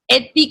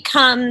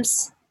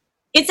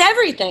 it's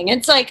everything.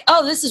 It's like,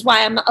 oh, this is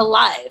why I'm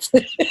alive.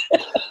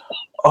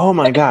 Oh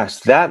my gosh,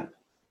 that,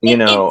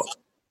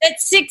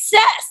 it's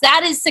success.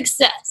 That is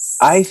success.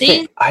 I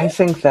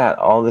think that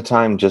all the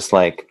time, just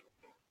like,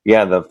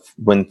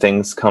 when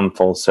things come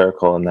full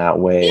circle in that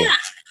way.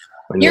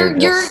 Yeah.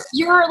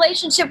 Your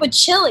relationship with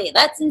chili,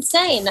 that's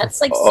insane.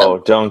 That's like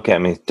don't get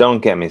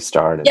me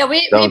started. Yeah,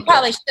 we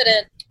probably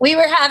shouldn't. We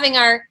were having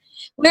our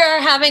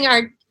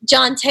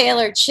John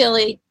Taylor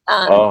chili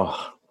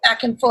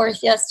back and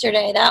forth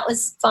yesterday. That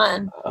was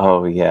fun.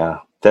 Oh yeah.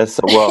 We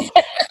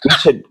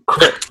should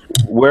quit.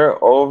 We're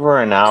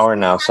over an hour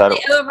now, so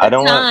I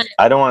don't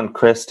want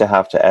Chris to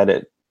have to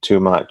edit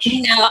too much.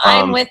 No,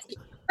 I'm with you.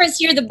 Chris,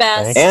 you're the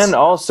best. And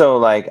also,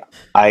 like,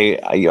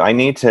 I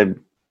need to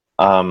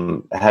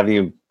have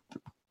you,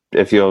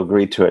 if you'll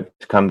agree to it,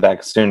 to come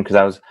back soon, because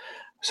I was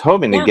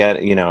hoping to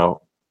get we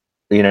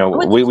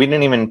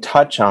didn't even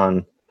touch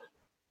on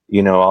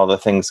all the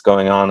things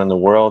going on in the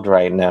world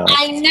right now.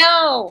 I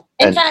know.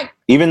 In fact,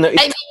 even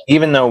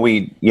though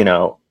we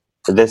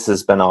this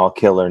has been all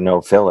killer, no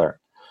filler,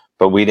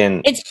 but we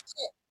didn't. And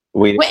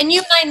you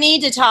and I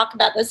need to talk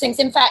about those things.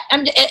 In fact,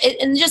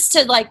 and just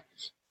to like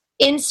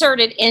insert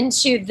it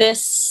into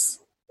this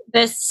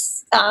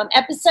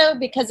episode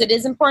because it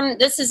is important.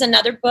 This is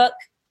another book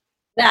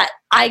that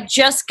I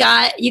just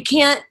got. You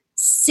can't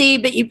see,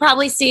 but you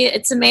probably see it.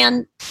 It's a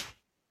man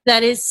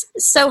that is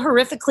so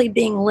horrifically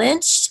being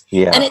lynched.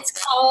 Yeah. And it's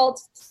called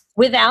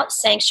Without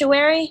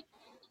Sanctuary.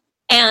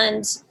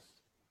 And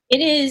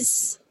it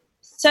is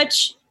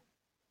such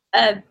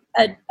a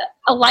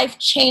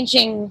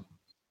life-changing,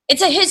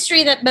 it's a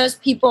history that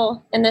most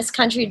people in this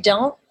country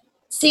don't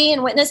see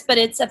and witness, but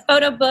it's a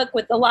photo book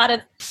with a lot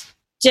of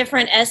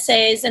different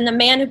essays. And the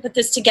man who put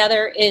this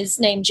together is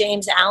named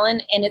James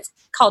Allen, and it's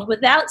called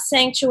Without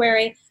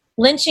Sanctuary,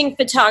 Lynching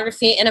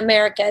Photography in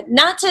America.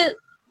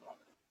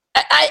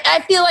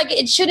 I feel like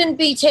it shouldn't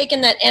be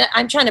taken that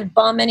I'm trying to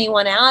bum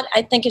anyone out.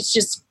 I think it's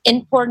just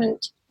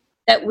important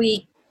that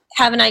we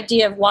have an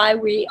idea of why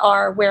we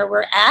are where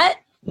we're at,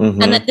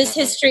 and that this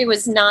history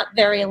was not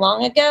very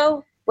long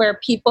ago where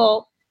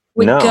people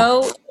would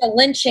go to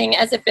lynching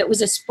as if it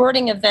was a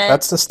sporting event.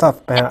 That's the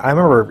stuff, man. I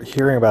remember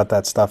hearing about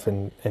that stuff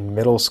in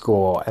middle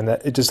school, and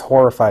it just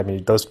horrified me.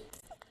 Those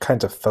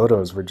kinds of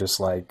photos were just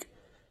like,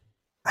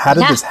 how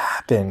did this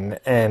happen?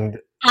 And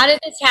how did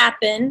this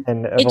happen?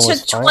 And it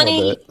took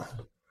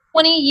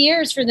 20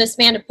 years for this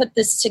man to put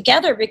this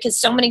together because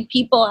so many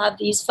people have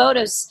these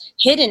photos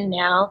hidden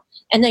now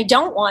and they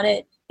don't want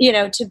it,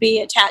 to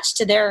be attached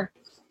to their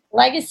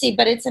legacy,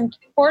 but it's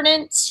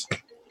important.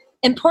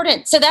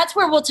 So that's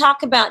where we'll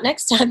talk about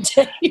next time,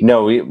 Dave.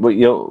 No,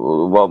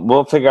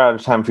 we'll figure out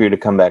a time for you to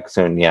come back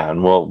soon. Yeah.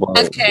 And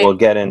we'll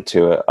get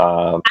into it.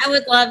 I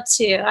would love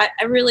to.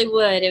 I really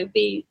would. It would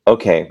be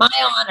my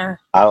honor.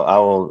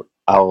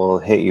 I will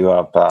hit you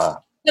up.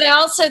 But I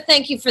also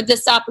thank you for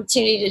this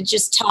opportunity to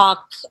just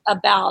talk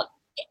about,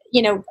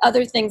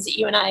 other things that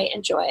you and I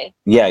enjoy.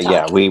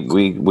 Yeah.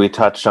 We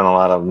touched on a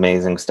lot of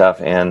amazing stuff,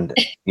 and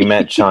you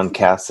met Sean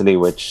Cassidy,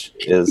 which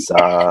is, it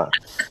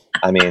was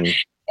amazing.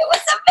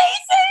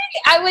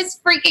 I was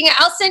freaking out.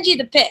 I'll send you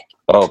the pic.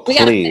 Oh,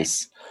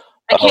 please.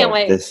 I can't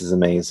wait. This is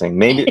amazing.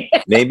 Maybe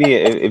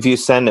if you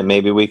send it,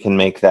 maybe we can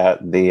make that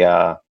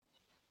the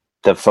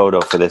the photo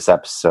for this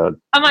episode.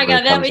 Oh my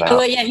God, that would be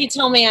cool. Yeah, he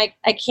told me I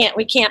can't.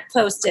 We can't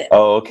post it.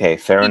 Oh, okay,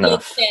 fair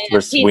enough.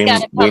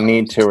 We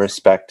need to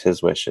respect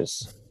his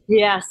wishes.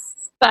 Yes,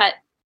 but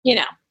we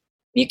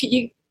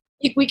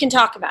can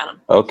talk about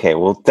him. Okay,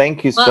 well,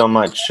 thank you so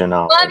much,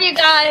 Shonali. Love you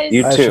guys.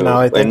 You Bye, too.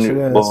 Shonali, thanks for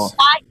this. All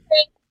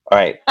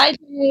right. Bye,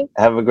 Dave.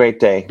 Have a great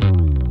day.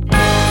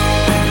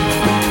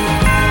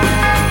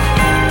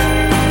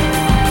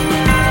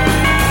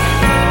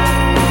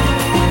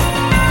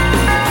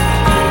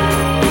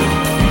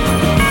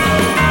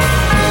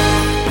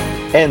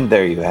 And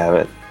there you have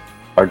it,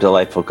 our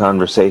delightful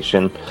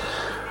conversation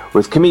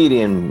with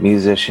comedian,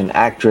 musician,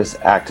 actress,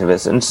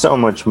 activist, and so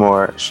much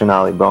more,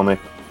 Shonali Bhowmik.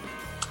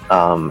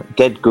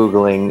 Get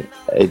Googling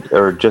it,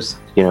 or just,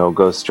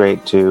 go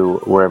straight to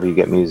wherever you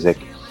get music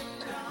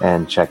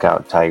and check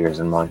out Tigers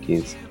and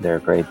Monkeys. They're a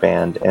great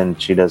band,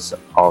 and she does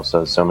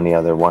also so many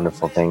other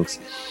wonderful things,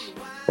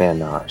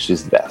 and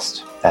she's the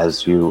best,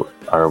 as you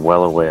are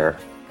well aware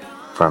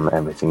from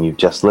everything you've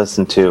just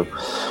listened to.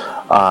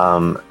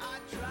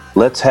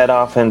 Let's head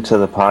off into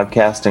the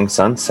podcasting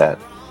sunset,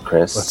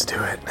 Chris. Let's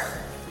do it.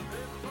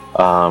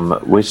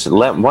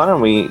 Why don't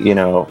we,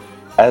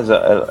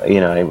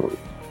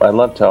 I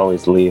love to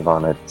always leave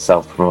on a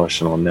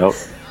self-promotional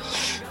note.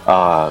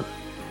 I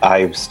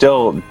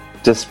still,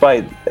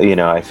 despite,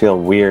 I feel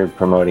weird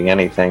promoting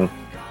anything,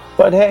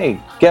 but hey,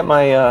 get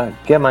my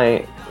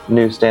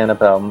new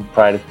stand-up album,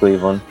 Pride of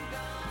Cleveland,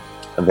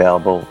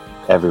 available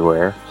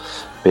everywhere,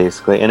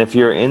 basically. And if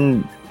you're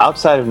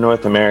outside of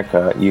North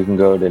America, you can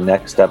go to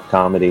Next Up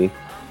Comedy.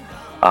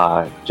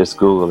 Just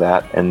Google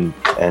that, and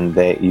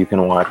you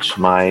can watch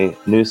my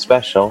new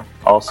special,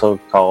 also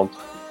called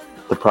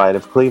The Pride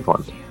of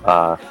Cleveland.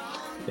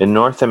 In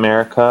North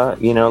America,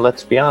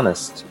 let's be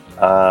honest,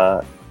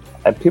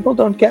 people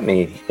don't get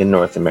me in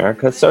North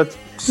America, so it's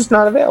just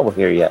not available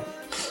here yet.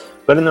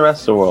 But in the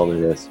rest of the world,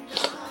 it is.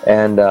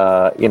 And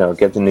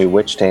get the new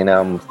Witch Taint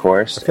album, of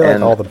course. I feel like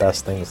all the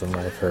best things in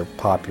life are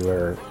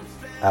popular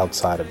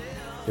outside of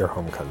your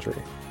home country.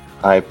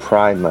 I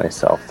pride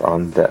myself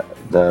on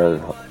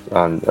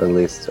on at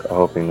least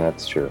hoping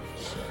that's true.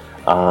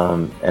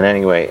 And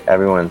anyway,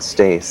 everyone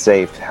stay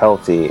safe,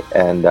 healthy,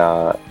 and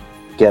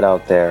get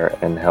out there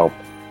and help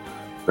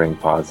bring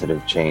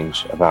positive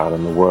change about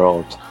in the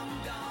world.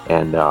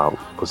 And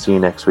we'll see you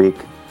next week.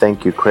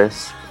 Thank you,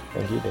 Chris.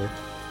 Thank you, Dave.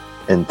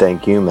 And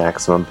thank you,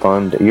 Maximum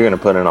Fun. You're going to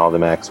put in all the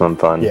Maximum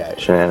Fun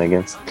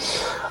shenanigans.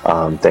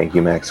 Thank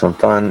you, Maximum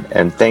Fun.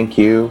 And thank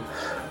you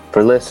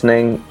for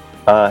listening.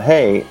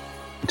 Hey,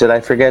 did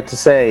I forget to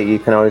say, you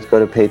can always go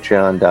to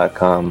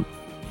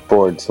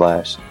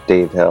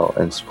patreon.com/Dave Hill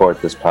and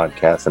support this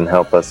podcast and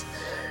help us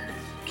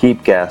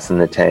keep gas in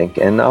the tank.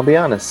 And I'll be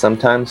honest,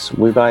 sometimes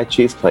we buy a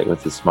cheese plate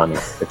with this money.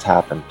 It's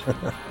happened.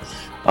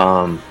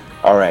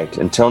 All right,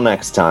 until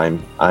next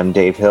time, I'm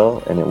Dave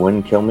Hill, and it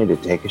wouldn't kill me to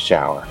take a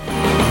shower.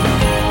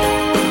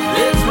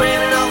 It's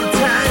raining all the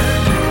time.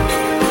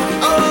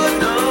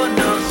 Oh,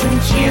 no,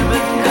 since you've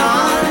been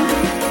gone.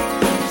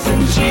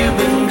 Since you've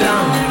been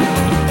gone.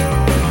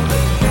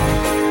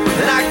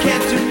 And I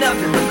can't do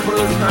nothing but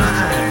close my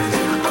eyes.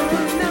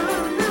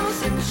 Oh, no,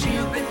 since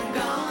you've been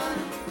gone.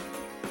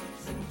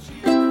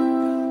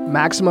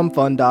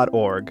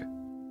 MaximumFun.org.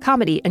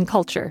 Comedy and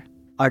culture.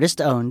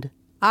 Artist owned.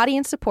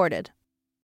 Audience supported.